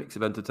sport, a mix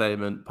of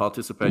entertainment,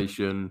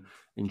 participation,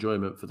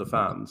 enjoyment for the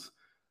fans.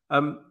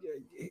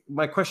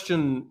 My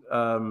question,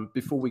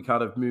 before we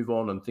kind of move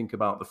on and think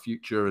about the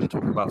future and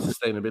talk about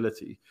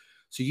sustainability.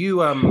 So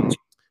you're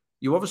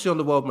obviously on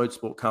the World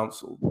Motorsport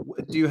Council.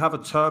 Do you have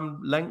a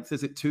term length?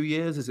 Is it 2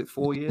 years? Is it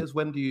 4 years?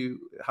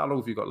 How long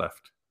have you got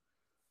left?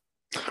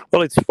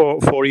 Well, it's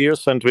 4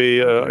 years, and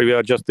we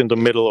are just in the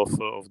middle of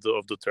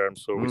the term,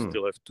 so we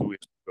still have 2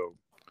 years to go.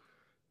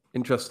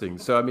 Interesting.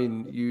 So, I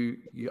mean, you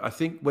I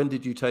think, when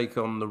did you take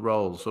on the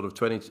role? Sort of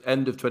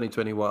end of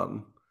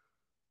 2021.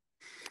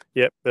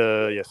 Yep.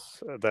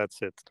 Yes,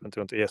 that's it.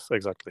 2020. Yes,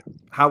 exactly.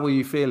 How were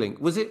you feeling?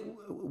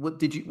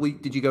 Did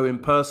you go in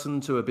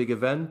person to a big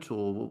event,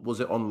 or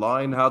was it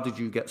online? How did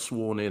you get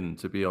sworn in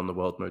to be on the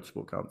World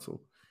Motorsport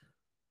Council?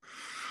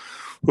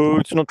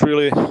 It's not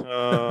really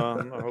how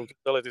to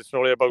tell it. It's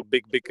really about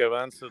big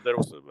events. There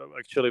was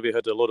actually, we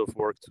had a lot of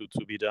work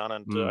to be done,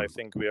 and I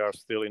think we are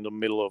still in the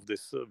middle of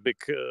this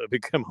big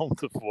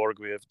amount of work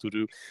we have to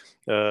do,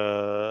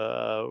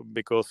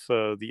 because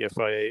the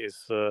FIA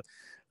is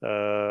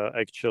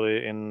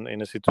actually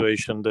in a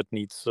situation that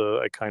needs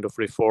a kind of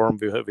reform.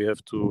 We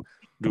have to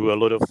do a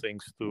lot of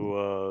things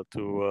to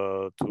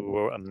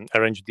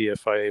arrange the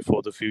FIA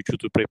for the future,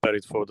 to prepare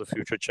it for the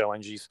future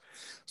challenges.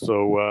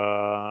 So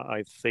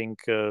I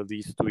think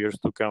these 2 years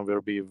to come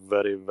will be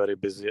very very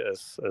busy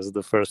as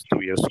the first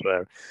 2 years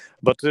were.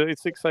 But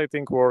it's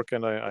exciting work,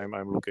 and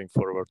I'm looking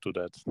forward to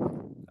that.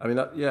 I mean,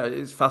 yeah,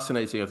 it's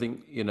fascinating. I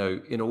think in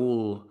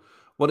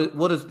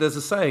There's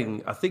a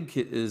saying, I think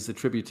it is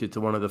attributed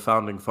to one of the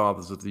founding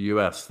fathers of the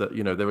US, that,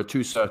 you know, there are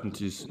two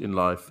certainties in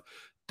life,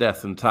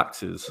 death and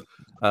taxes.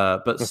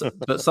 But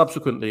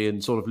subsequently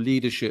in sort of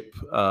leadership,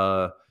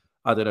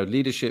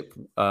 leadership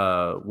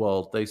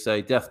world, they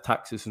say death,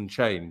 taxes, and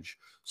change.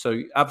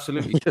 So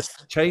absolutely,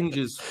 Yes. change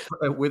is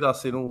with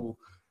us in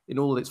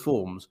all its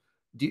forms.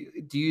 Do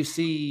you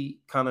see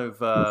kind of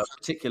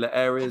particular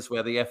areas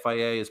where the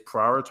FIA is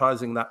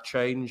prioritizing that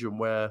change, and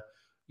where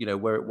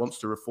it wants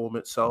to reform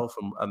itself,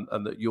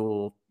 and that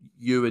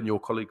you and your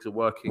colleagues are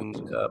working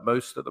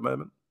most at the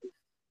moment?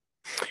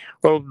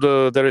 Well,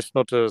 there is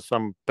not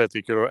some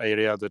particular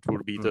area that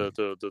would be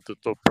the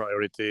top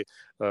priority,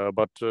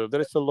 but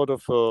there is a lot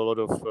of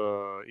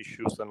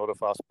issues and a lot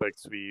of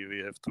aspects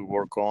we have to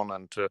work on,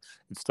 and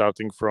it's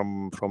starting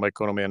from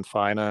economy and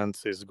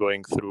finance, is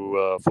going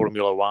through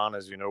Formula One.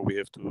 As you know, we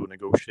have to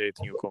negotiate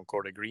new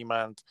Concord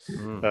agreement,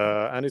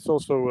 and it's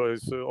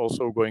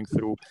also going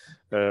through,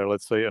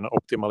 let's say, an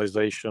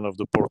optimization of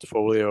the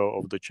portfolio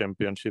of the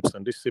championships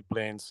and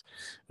disciplines.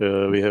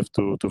 We have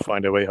to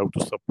find a way how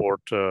to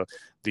support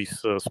these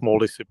small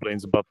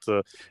disciplines, but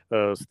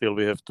still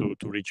we have to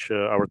reach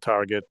our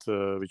target,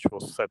 which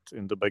was set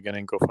in the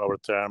beginning of our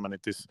term, and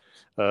it is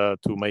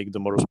to make the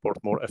motorsport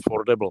more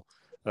affordable.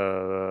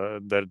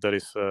 There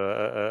is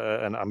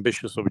an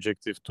ambitious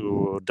objective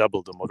to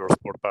double the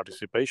motorsport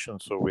participation.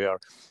 So we are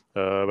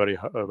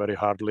very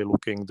hardly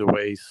looking the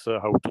ways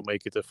how to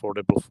make it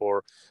affordable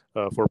for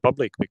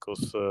public,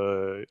 because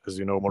as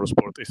you know,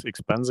 motorsport is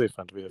expensive,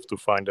 and we have to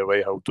find a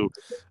way how to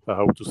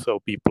sell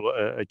people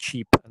a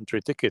cheap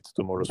entry ticket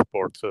to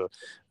motorsport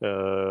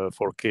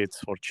for kids,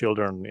 for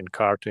children in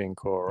karting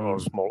or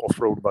small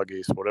off-road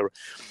buggies, whatever.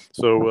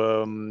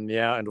 So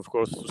and of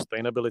course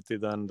sustainability.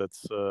 Then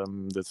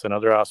that's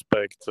another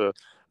aspect.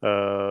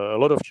 A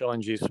lot of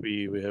challenges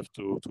we have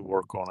to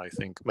work on. I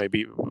think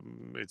maybe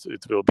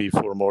it will be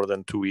for more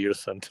than 2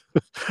 years and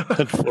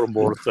for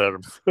more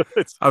terms.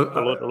 It's a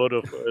lot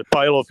of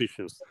pile of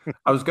issues.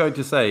 I was going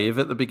to say, if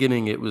at the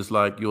beginning it was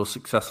like your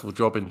successful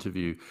job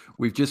interview,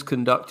 we've just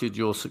conducted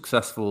your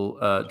successful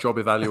job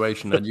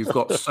evaluation, and you've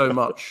got so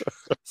much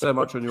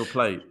on your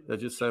plate.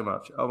 There's just so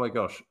much. Oh my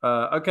gosh.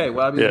 Okay,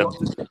 well, I mean,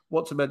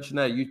 what to mention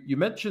there? You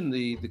mentioned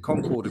the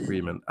Concord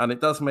agreement, and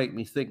it does make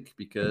me think,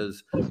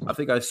 because I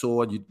think I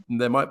saw,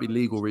 and there might be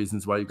legal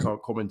reasons why you can't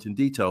comment in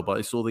detail, but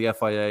I saw the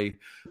FIA,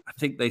 I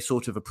think they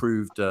sort of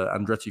approved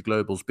Andretti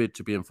Global's bid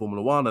to be in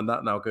Formula One, and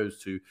that now goes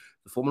to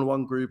the Formula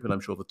One group, and I'm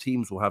sure the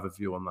teams will have a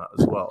view on that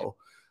as well.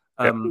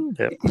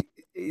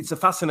 It's a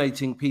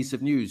fascinating piece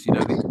of news. You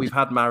know, we've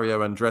had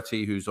Mario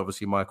Andretti, who's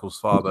obviously Michael's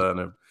father, and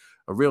a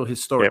real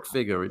historic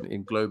figure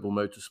in global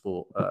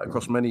motorsport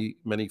across many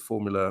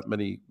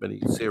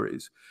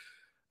series.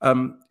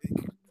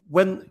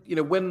 When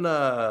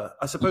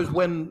I suppose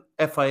when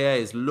FIA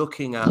is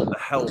looking at the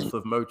health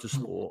of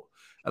motorsport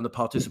and the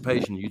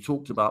participation, you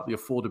talked about the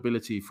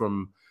affordability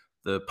from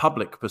the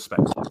public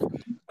perspective.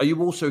 Are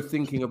you also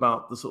thinking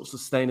about the sort of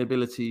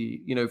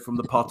sustainability, from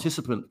the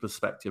participant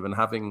perspective, and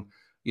having,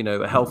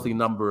 a healthy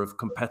number of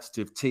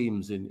competitive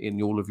teams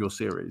in all of your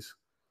series?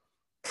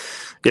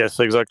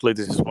 Yes, exactly.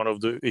 This is one of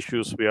the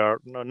issues we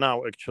are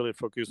now actually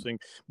focusing.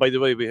 By the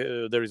way,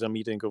 there is a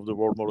meeting of the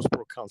World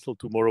Motorsport Council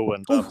tomorrow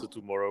and after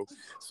tomorrow.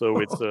 So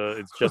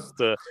it's just,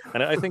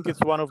 and I think it's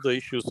one of the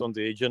issues on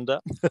the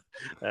agenda.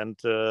 And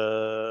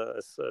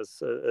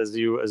as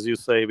you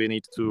say, we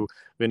need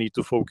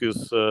to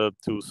focus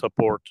to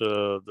support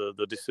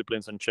the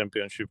disciplines and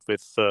championship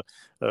with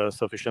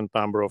sufficient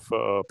number of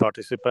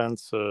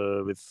participants,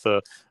 with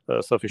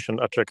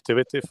sufficient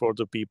attractivity for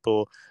the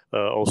people.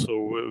 Also,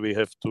 we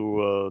have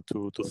to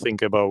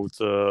think about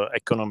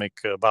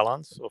economic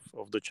balance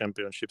of the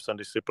championships and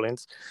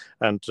disciplines,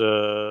 and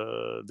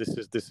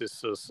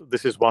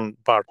this is one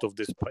part of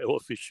this pile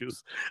of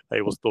issues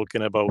I was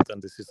talking about,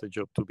 and this is a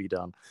job to be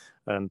done.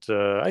 And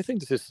I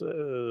think this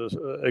is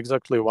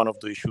exactly one of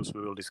the issues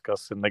we will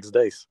discuss in next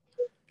days.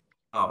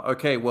 Oh,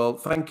 okay. Well,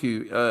 thank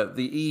you.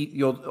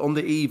 You're on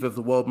the eve of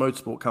the World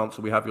Motorsport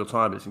Council. We have your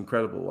time. It's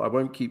incredible. I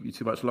won't keep you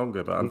too much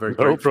longer, but I'm very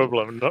grateful.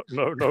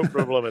 No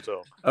problem at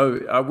all.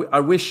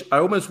 I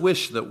almost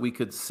wish that we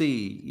could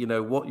see,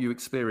 what you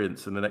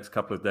experience in the next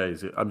couple of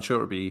days. I'm sure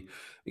it would be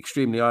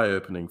extremely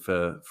eye-opening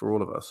for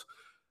all of us.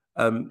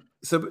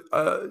 So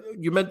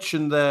you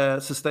mentioned there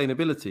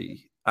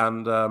sustainability,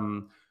 and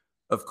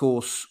of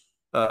course,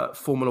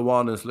 Formula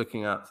One is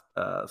looking at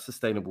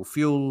sustainable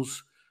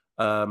fuels.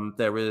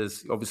 There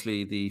is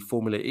obviously the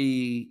Formula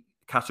E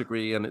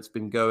category, and it's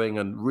been going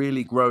and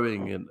really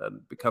growing and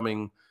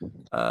becoming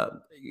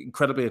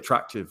incredibly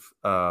attractive,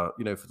 for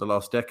the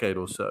last decade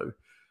or so.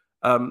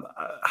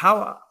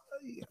 How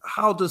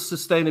does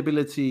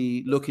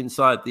sustainability look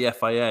inside the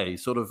FIA?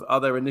 Sort of, are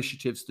there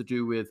initiatives to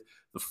do with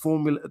the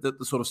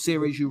sort of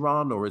series you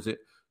run, or is it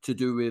to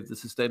do with the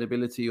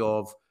sustainability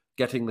of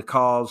getting the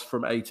cars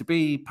from A to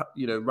B,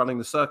 running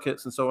the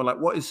circuits and so on? Like,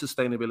 what is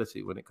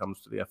sustainability when it comes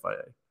to the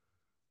FIA?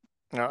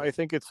 I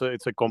think it's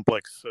a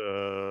complex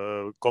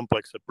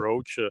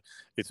approach.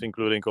 It's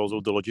including also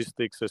the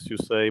logistics, as you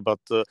say, but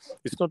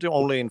it's not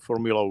only in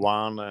Formula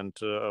One and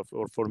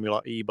or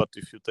Formula E. But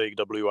if you take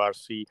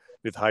WRC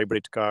with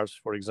hybrid cars,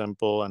 for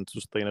example, and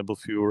sustainable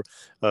fuel,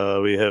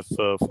 we have,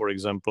 for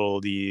example,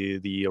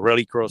 the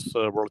Rallycross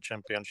World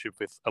Championship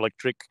with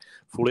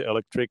fully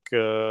electric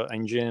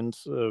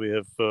engines. We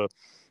have.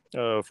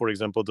 For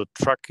example, the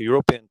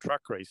European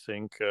truck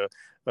racing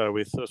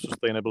with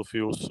sustainable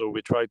fuels. So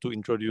we try to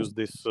introduce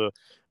this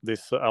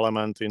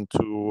element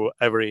into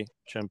every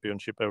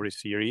championship, every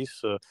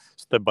series,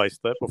 step by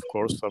step. Of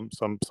course,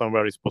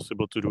 somewhere it's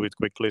possible to do it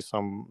quickly.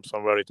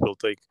 Somewhere it will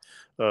take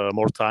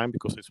more time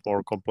because it's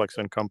more complex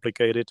and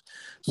complicated.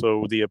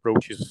 So the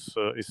approach is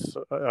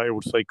I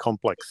would say,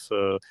 complex,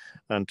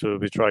 and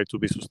we try to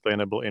be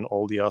sustainable in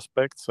all the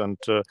aspects. And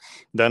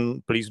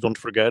then please don't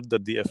forget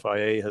that the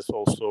FIA has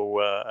also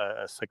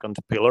a second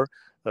pillar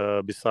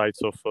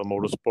besides of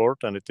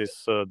motorsport, and it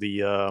is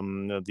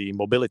the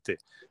mobility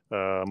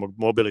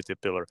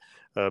pillar.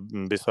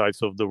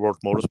 Besides of the World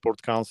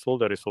Motorsport Council,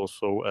 there is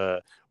also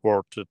a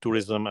World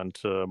Tourism and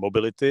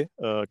Mobility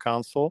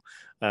Council,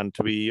 and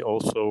we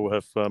also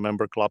have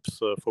member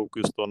clubs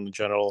focused on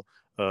general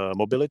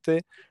mobility,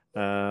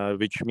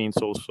 which means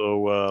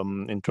also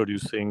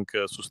introducing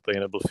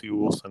sustainable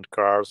fuels and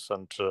cars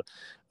and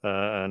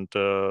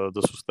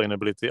the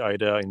sustainability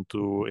idea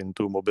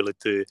into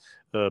mobility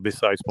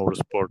besides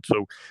motorsport.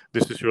 So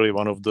this is really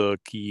one of the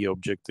key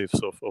objectives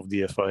of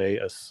the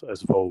FIA as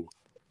whole.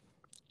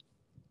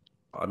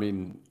 I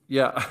mean,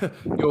 yeah,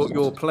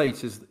 your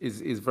plate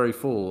is very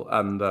full,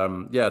 and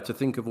yeah, to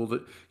think of all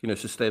the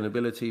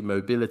sustainability,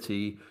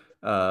 mobility,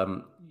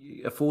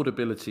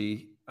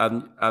 affordability,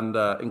 and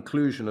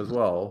inclusion as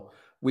well.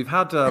 We've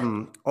had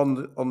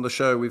on the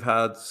show, we've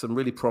had some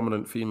really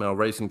prominent female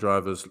racing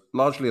drivers,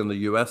 largely on the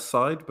US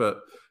side,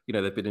 but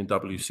they've been in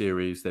W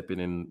Series, they've been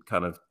in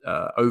kind of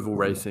oval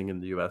racing in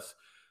the US.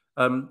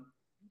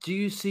 Do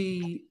you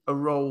see a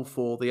role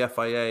for the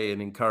FIA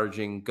in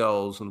encouraging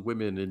girls and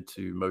women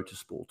into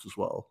motorsport as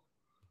well?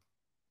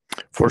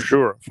 For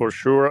sure.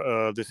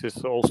 This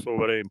is also a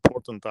very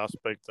important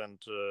aspect, and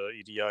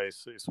EDI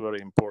is a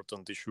very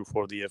important issue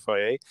for the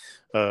FIA.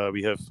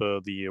 We have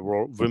the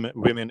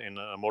Women in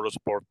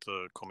Motorsport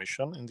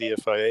Commission in the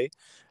FIA,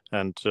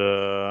 and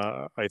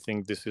I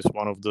think this is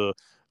one of the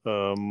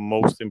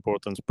most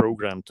important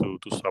program to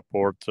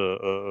support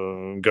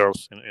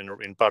girls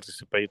in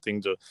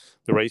participating the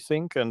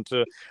racing. And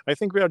I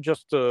think we are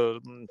just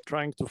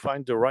trying to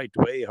find the right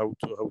way how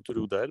to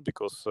do that,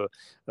 because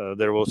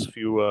there was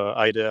few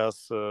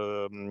ideas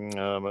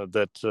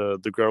that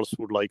the girls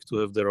would like to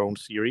have their own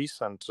series,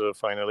 and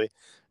finally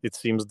it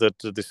seems that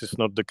this is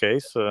not the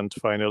case. And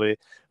finally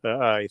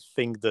I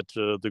think that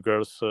the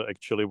girls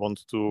actually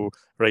want to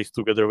race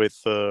together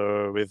with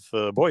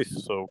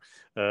boys, so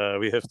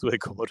we have to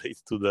accommodate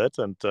to that,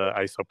 and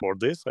I support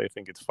this. I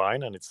think it's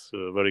fine, and it's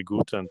very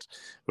good and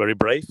very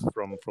brave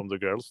from the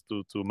girls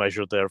to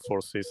measure their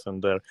forces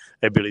and their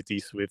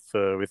abilities with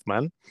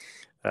men.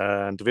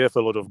 And we have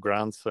a lot of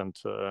grants and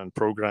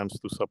programs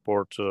to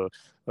support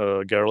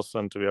girls,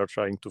 and we are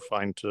trying to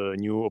find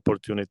new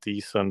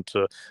opportunities, and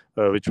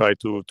we try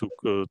to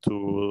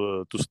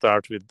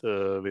start with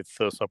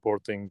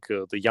supporting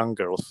the young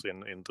girls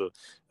in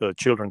the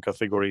children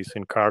categories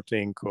in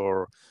karting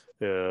or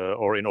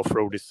in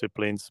off-road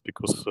disciplines,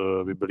 because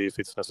we believe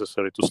it's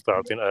necessary to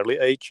start in early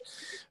age.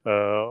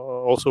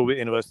 Also, we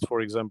invest,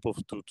 for example,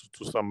 to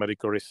some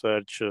medical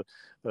research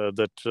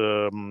that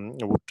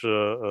would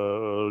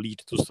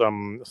lead to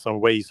some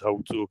ways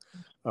how to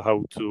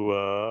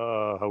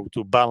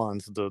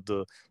balance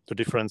the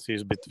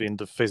differences between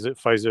the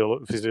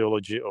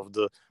physiology of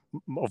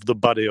the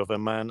body of a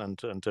man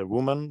and a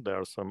woman. There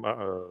are some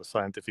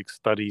scientific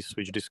studies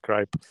which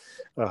describe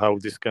how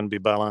this can be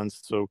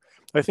balanced. So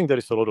I think there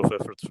is a lot of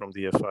efforts from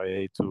the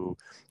FIA to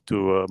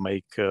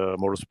make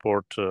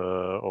motorsport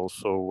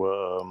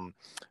also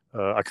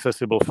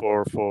accessible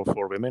for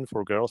women,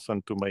 for girls,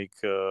 and to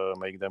make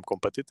them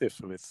competitive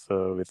with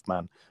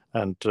men.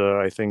 And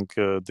I think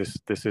this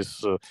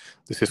is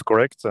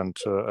correct, and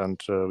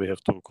we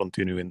have to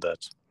continue in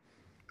that.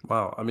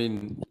 Wow, I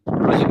mean,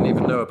 I didn't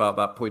even know about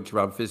that point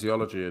around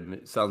physiology, and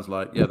it sounds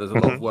like there's a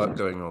lot of work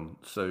going on.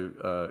 So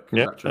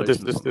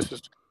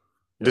congratulations.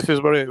 This is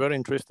very, very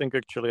interesting,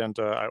 actually, and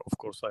of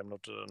course I'm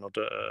not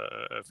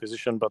a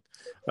physician, but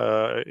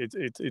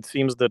it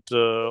seems that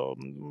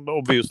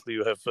obviously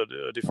you have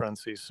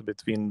differences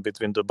between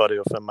the body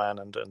of a man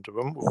and a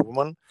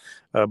woman,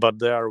 but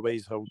there are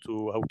ways how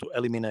to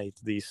eliminate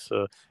these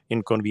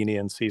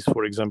inconveniences,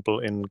 for example,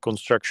 in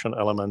construction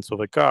elements of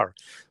a car.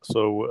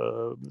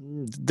 So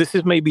this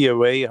is maybe a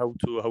way how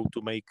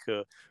to make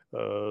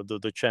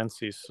the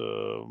chances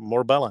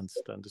more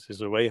balanced, and this is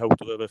a way how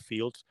to have a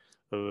field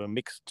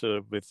mixed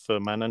with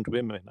men and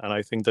women, and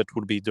I think that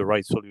would be the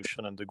right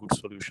solution and the good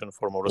solution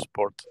for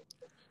motorsport.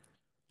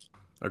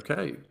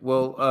 Okay,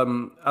 well,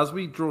 as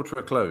we draw to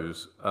a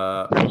close,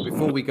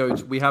 before we go,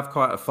 we have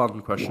quite a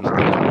fun question.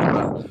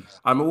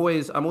 I'm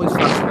always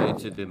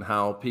fascinated in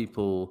how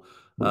people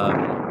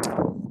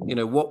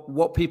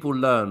what people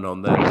learn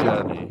on their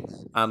journey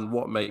and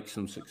what makes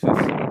them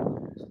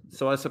successful.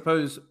 So I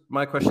suppose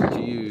my question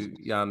to you,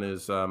 Jan,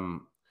 is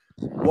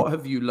what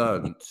have you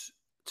learned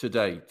to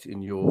date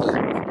in your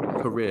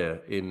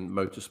career in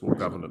motorsport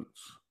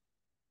governance?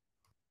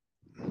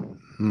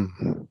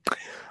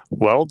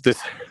 Well,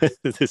 this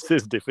is a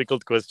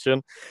difficult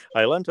question.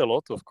 I learned a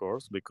lot, of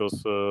course,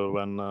 because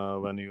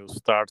when you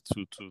start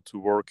to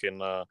work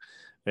in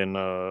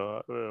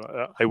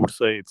I would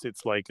say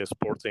it's like a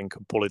sporting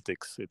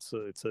politics. It's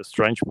a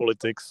strange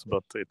politics,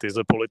 but it is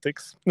a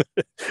politics.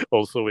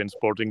 Also in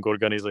sporting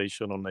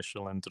organization on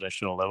national and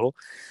international level.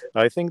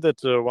 I think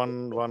that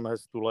one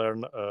has to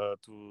learn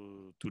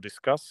to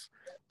discuss,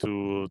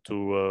 to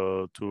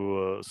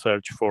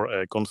search for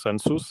a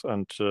consensus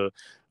and to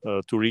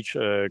reach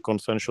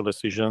consensual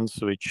decisions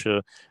which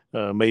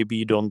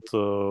maybe don't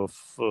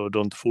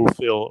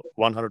fulfill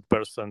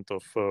 100%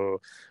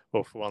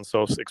 of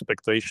oneself's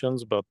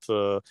expectations, but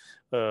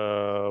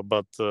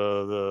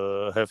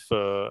have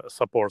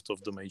support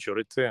of the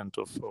majority and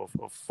of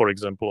for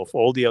example, of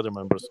all the other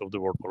members of the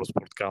World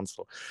Motorsport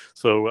Council.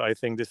 So I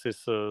think this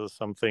is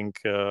something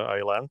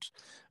I learned,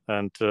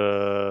 and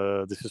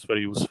this is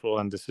very useful,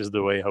 and this is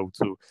the way how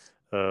to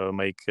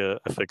make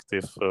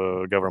effective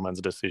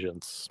government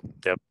decisions.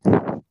 Yep.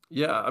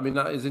 Yeah, I mean,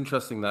 that is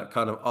interesting, that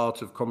kind of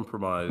art of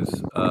compromise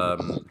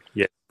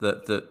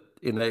that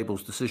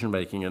enables decision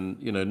making, and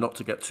not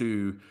to get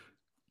too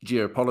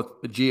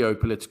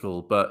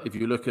geopolitical, but if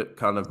you look at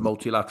kind of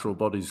multilateral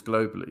bodies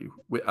globally,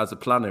 as a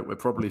planet, we're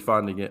probably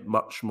finding it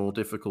much more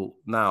difficult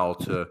now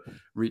to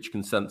reach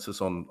consensus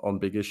on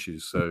big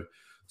issues.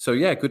 So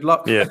yeah, good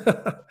luck with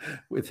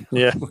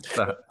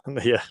that.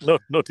 Yeah,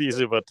 not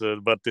easy, but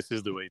this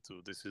is the way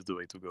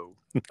to go.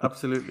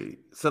 Absolutely.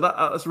 So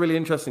that's really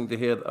interesting to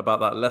hear about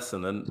that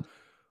lesson. And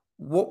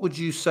what would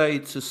you say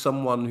to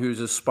someone who's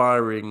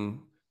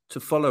aspiring to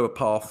follow a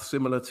path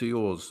similar to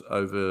yours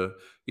over,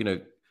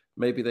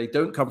 maybe they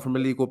don't come from a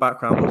legal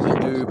background, or they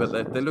do, but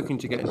they're looking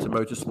to get into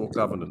motorsport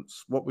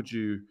governance? What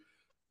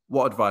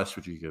advice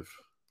would you give?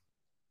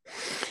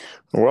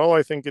 Well,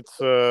 I think it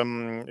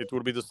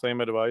would be the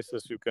same advice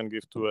as you can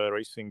give to a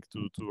racing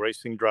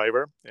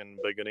driver in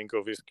the beginning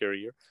of his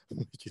career,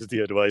 which is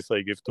the advice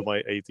I give to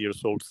my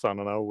 8-year-old son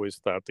now, who is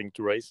starting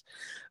to race.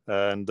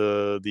 And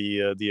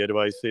the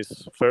advice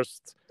is,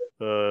 first,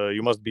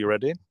 you must be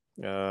ready.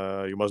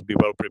 You must be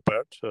well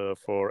prepared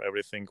for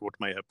everything what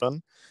may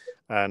happen.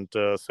 And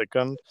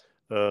second,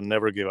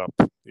 never give up.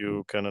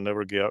 You can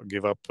never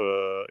give up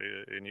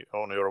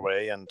on your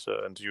way, and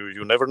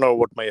you never know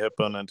what may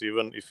happen. And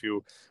even if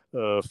you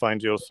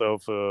find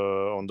yourself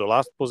on the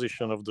last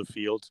position of the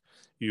field,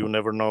 you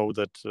never know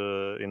that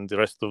in the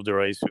rest of the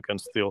race you can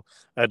still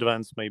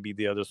advance. Maybe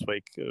the others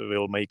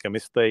will make a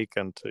mistake,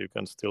 and you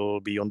can still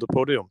be on the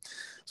podium.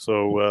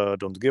 So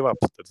don't give up.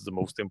 That's the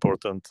most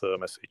important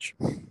message.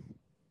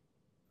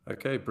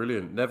 Okay,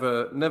 brilliant.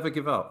 Never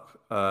give up.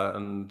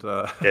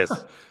 Yes.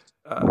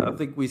 I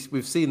think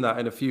we've seen that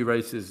in a few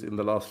races in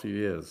the last few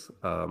years.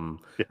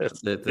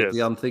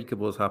 The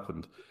unthinkable has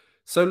happened.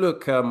 So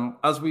look,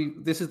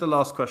 this is the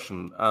last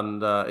question,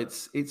 and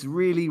it's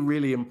really,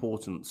 really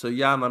important. So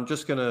Jan, I'm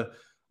just going to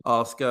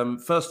ask,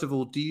 first of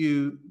all, do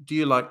you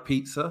like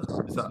pizza?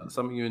 Is that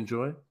something you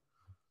enjoy?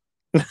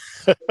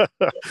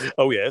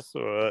 Oh yes,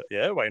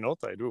 why not?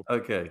 I do.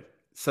 Okay,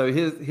 so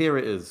here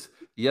it is.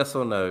 Yes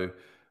or no?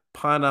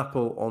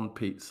 Pineapple on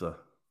pizza?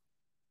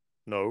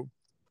 No.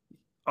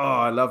 Oh,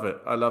 I love it.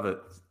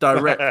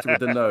 Direct with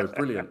the no.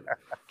 Brilliant.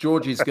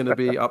 Georgie's going to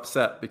be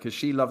upset because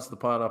she loves the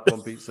pineapple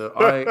on pizza.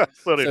 Sorry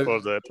for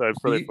that. I'm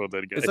sorry for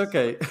that, guys. It's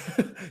okay.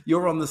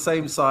 You're on the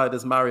same side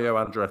as Mario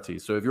Andretti.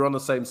 So if you're on the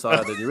same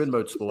side and you're in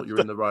motorsport, you're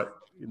in the right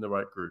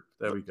group.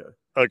 There we go.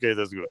 Okay,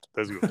 that's good.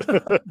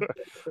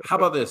 How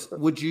about this?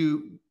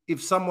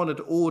 If someone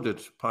had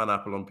ordered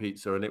pineapple on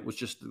pizza and it was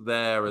just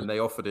there and they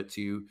offered it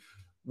to you,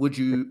 would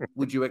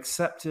you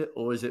accept it,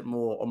 or is it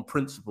more on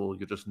principle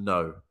you're just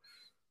no?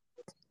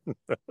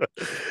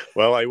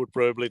 Well, I would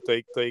probably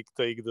take the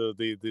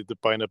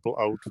pineapple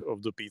out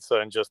of the pizza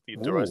and just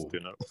eat the rest.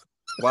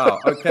 Wow.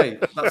 Okay,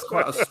 that's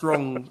quite a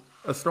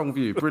strong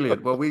view.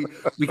 Brilliant. Well, we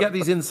get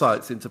these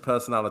insights into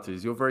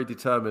personalities. You're very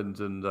determined,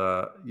 and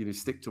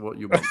stick to what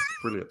you want.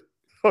 Brilliant.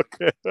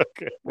 Okay.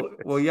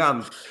 Well,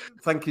 Jan,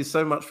 thank you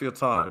so much for your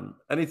time.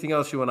 Anything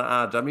else you want to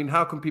add? I mean,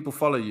 how can people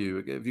follow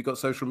you? Have you got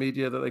social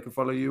media that they can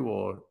follow you,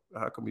 or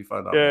how can we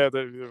find out? I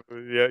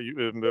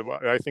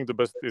think the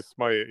best is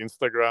my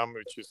Instagram,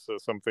 which is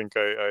something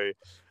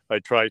I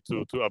try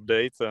to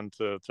update and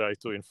try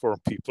to inform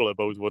people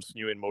about what's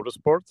new in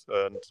motorsport.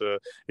 And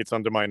it's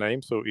under my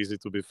name, so easy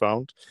to be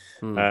found.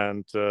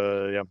 And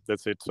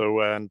that's it. So,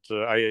 and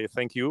I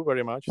thank you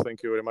very much.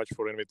 Thank you very much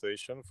for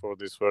invitation for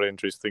this very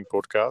interesting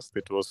podcast.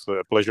 It was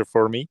a pleasure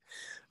for me,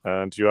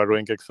 and you are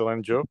doing an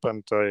excellent job,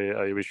 and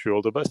I wish you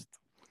all the best.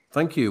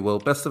 Thank you. Well,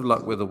 best of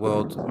luck with the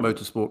World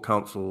Motorsport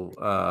Council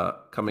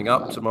coming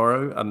up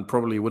tomorrow, and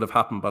probably would have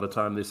happened by the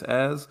time this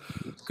airs.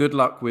 Good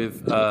luck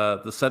with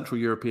the Central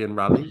European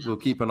Rally. We'll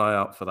keep an eye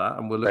out for that,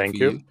 and we'll look for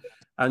you.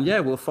 And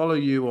yeah, we'll follow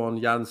you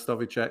on Jan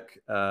Stovicek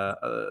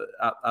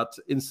at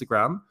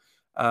Instagram.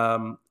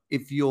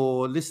 If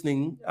you're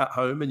listening at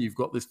home and you've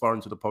got this far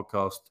into the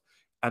podcast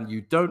and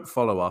you don't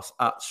follow us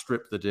at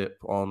Strip the Dip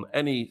on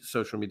any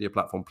social media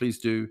platform, please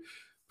do.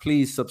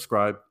 Please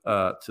subscribe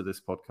to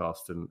this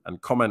podcast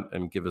and comment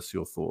and give us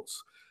your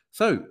thoughts.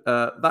 So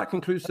that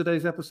concludes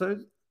today's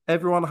episode.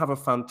 Everyone have a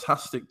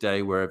fantastic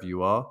day wherever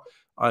you are.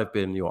 I've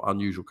been your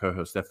unusual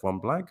co-host,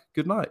 F1 Blag.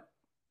 Good night.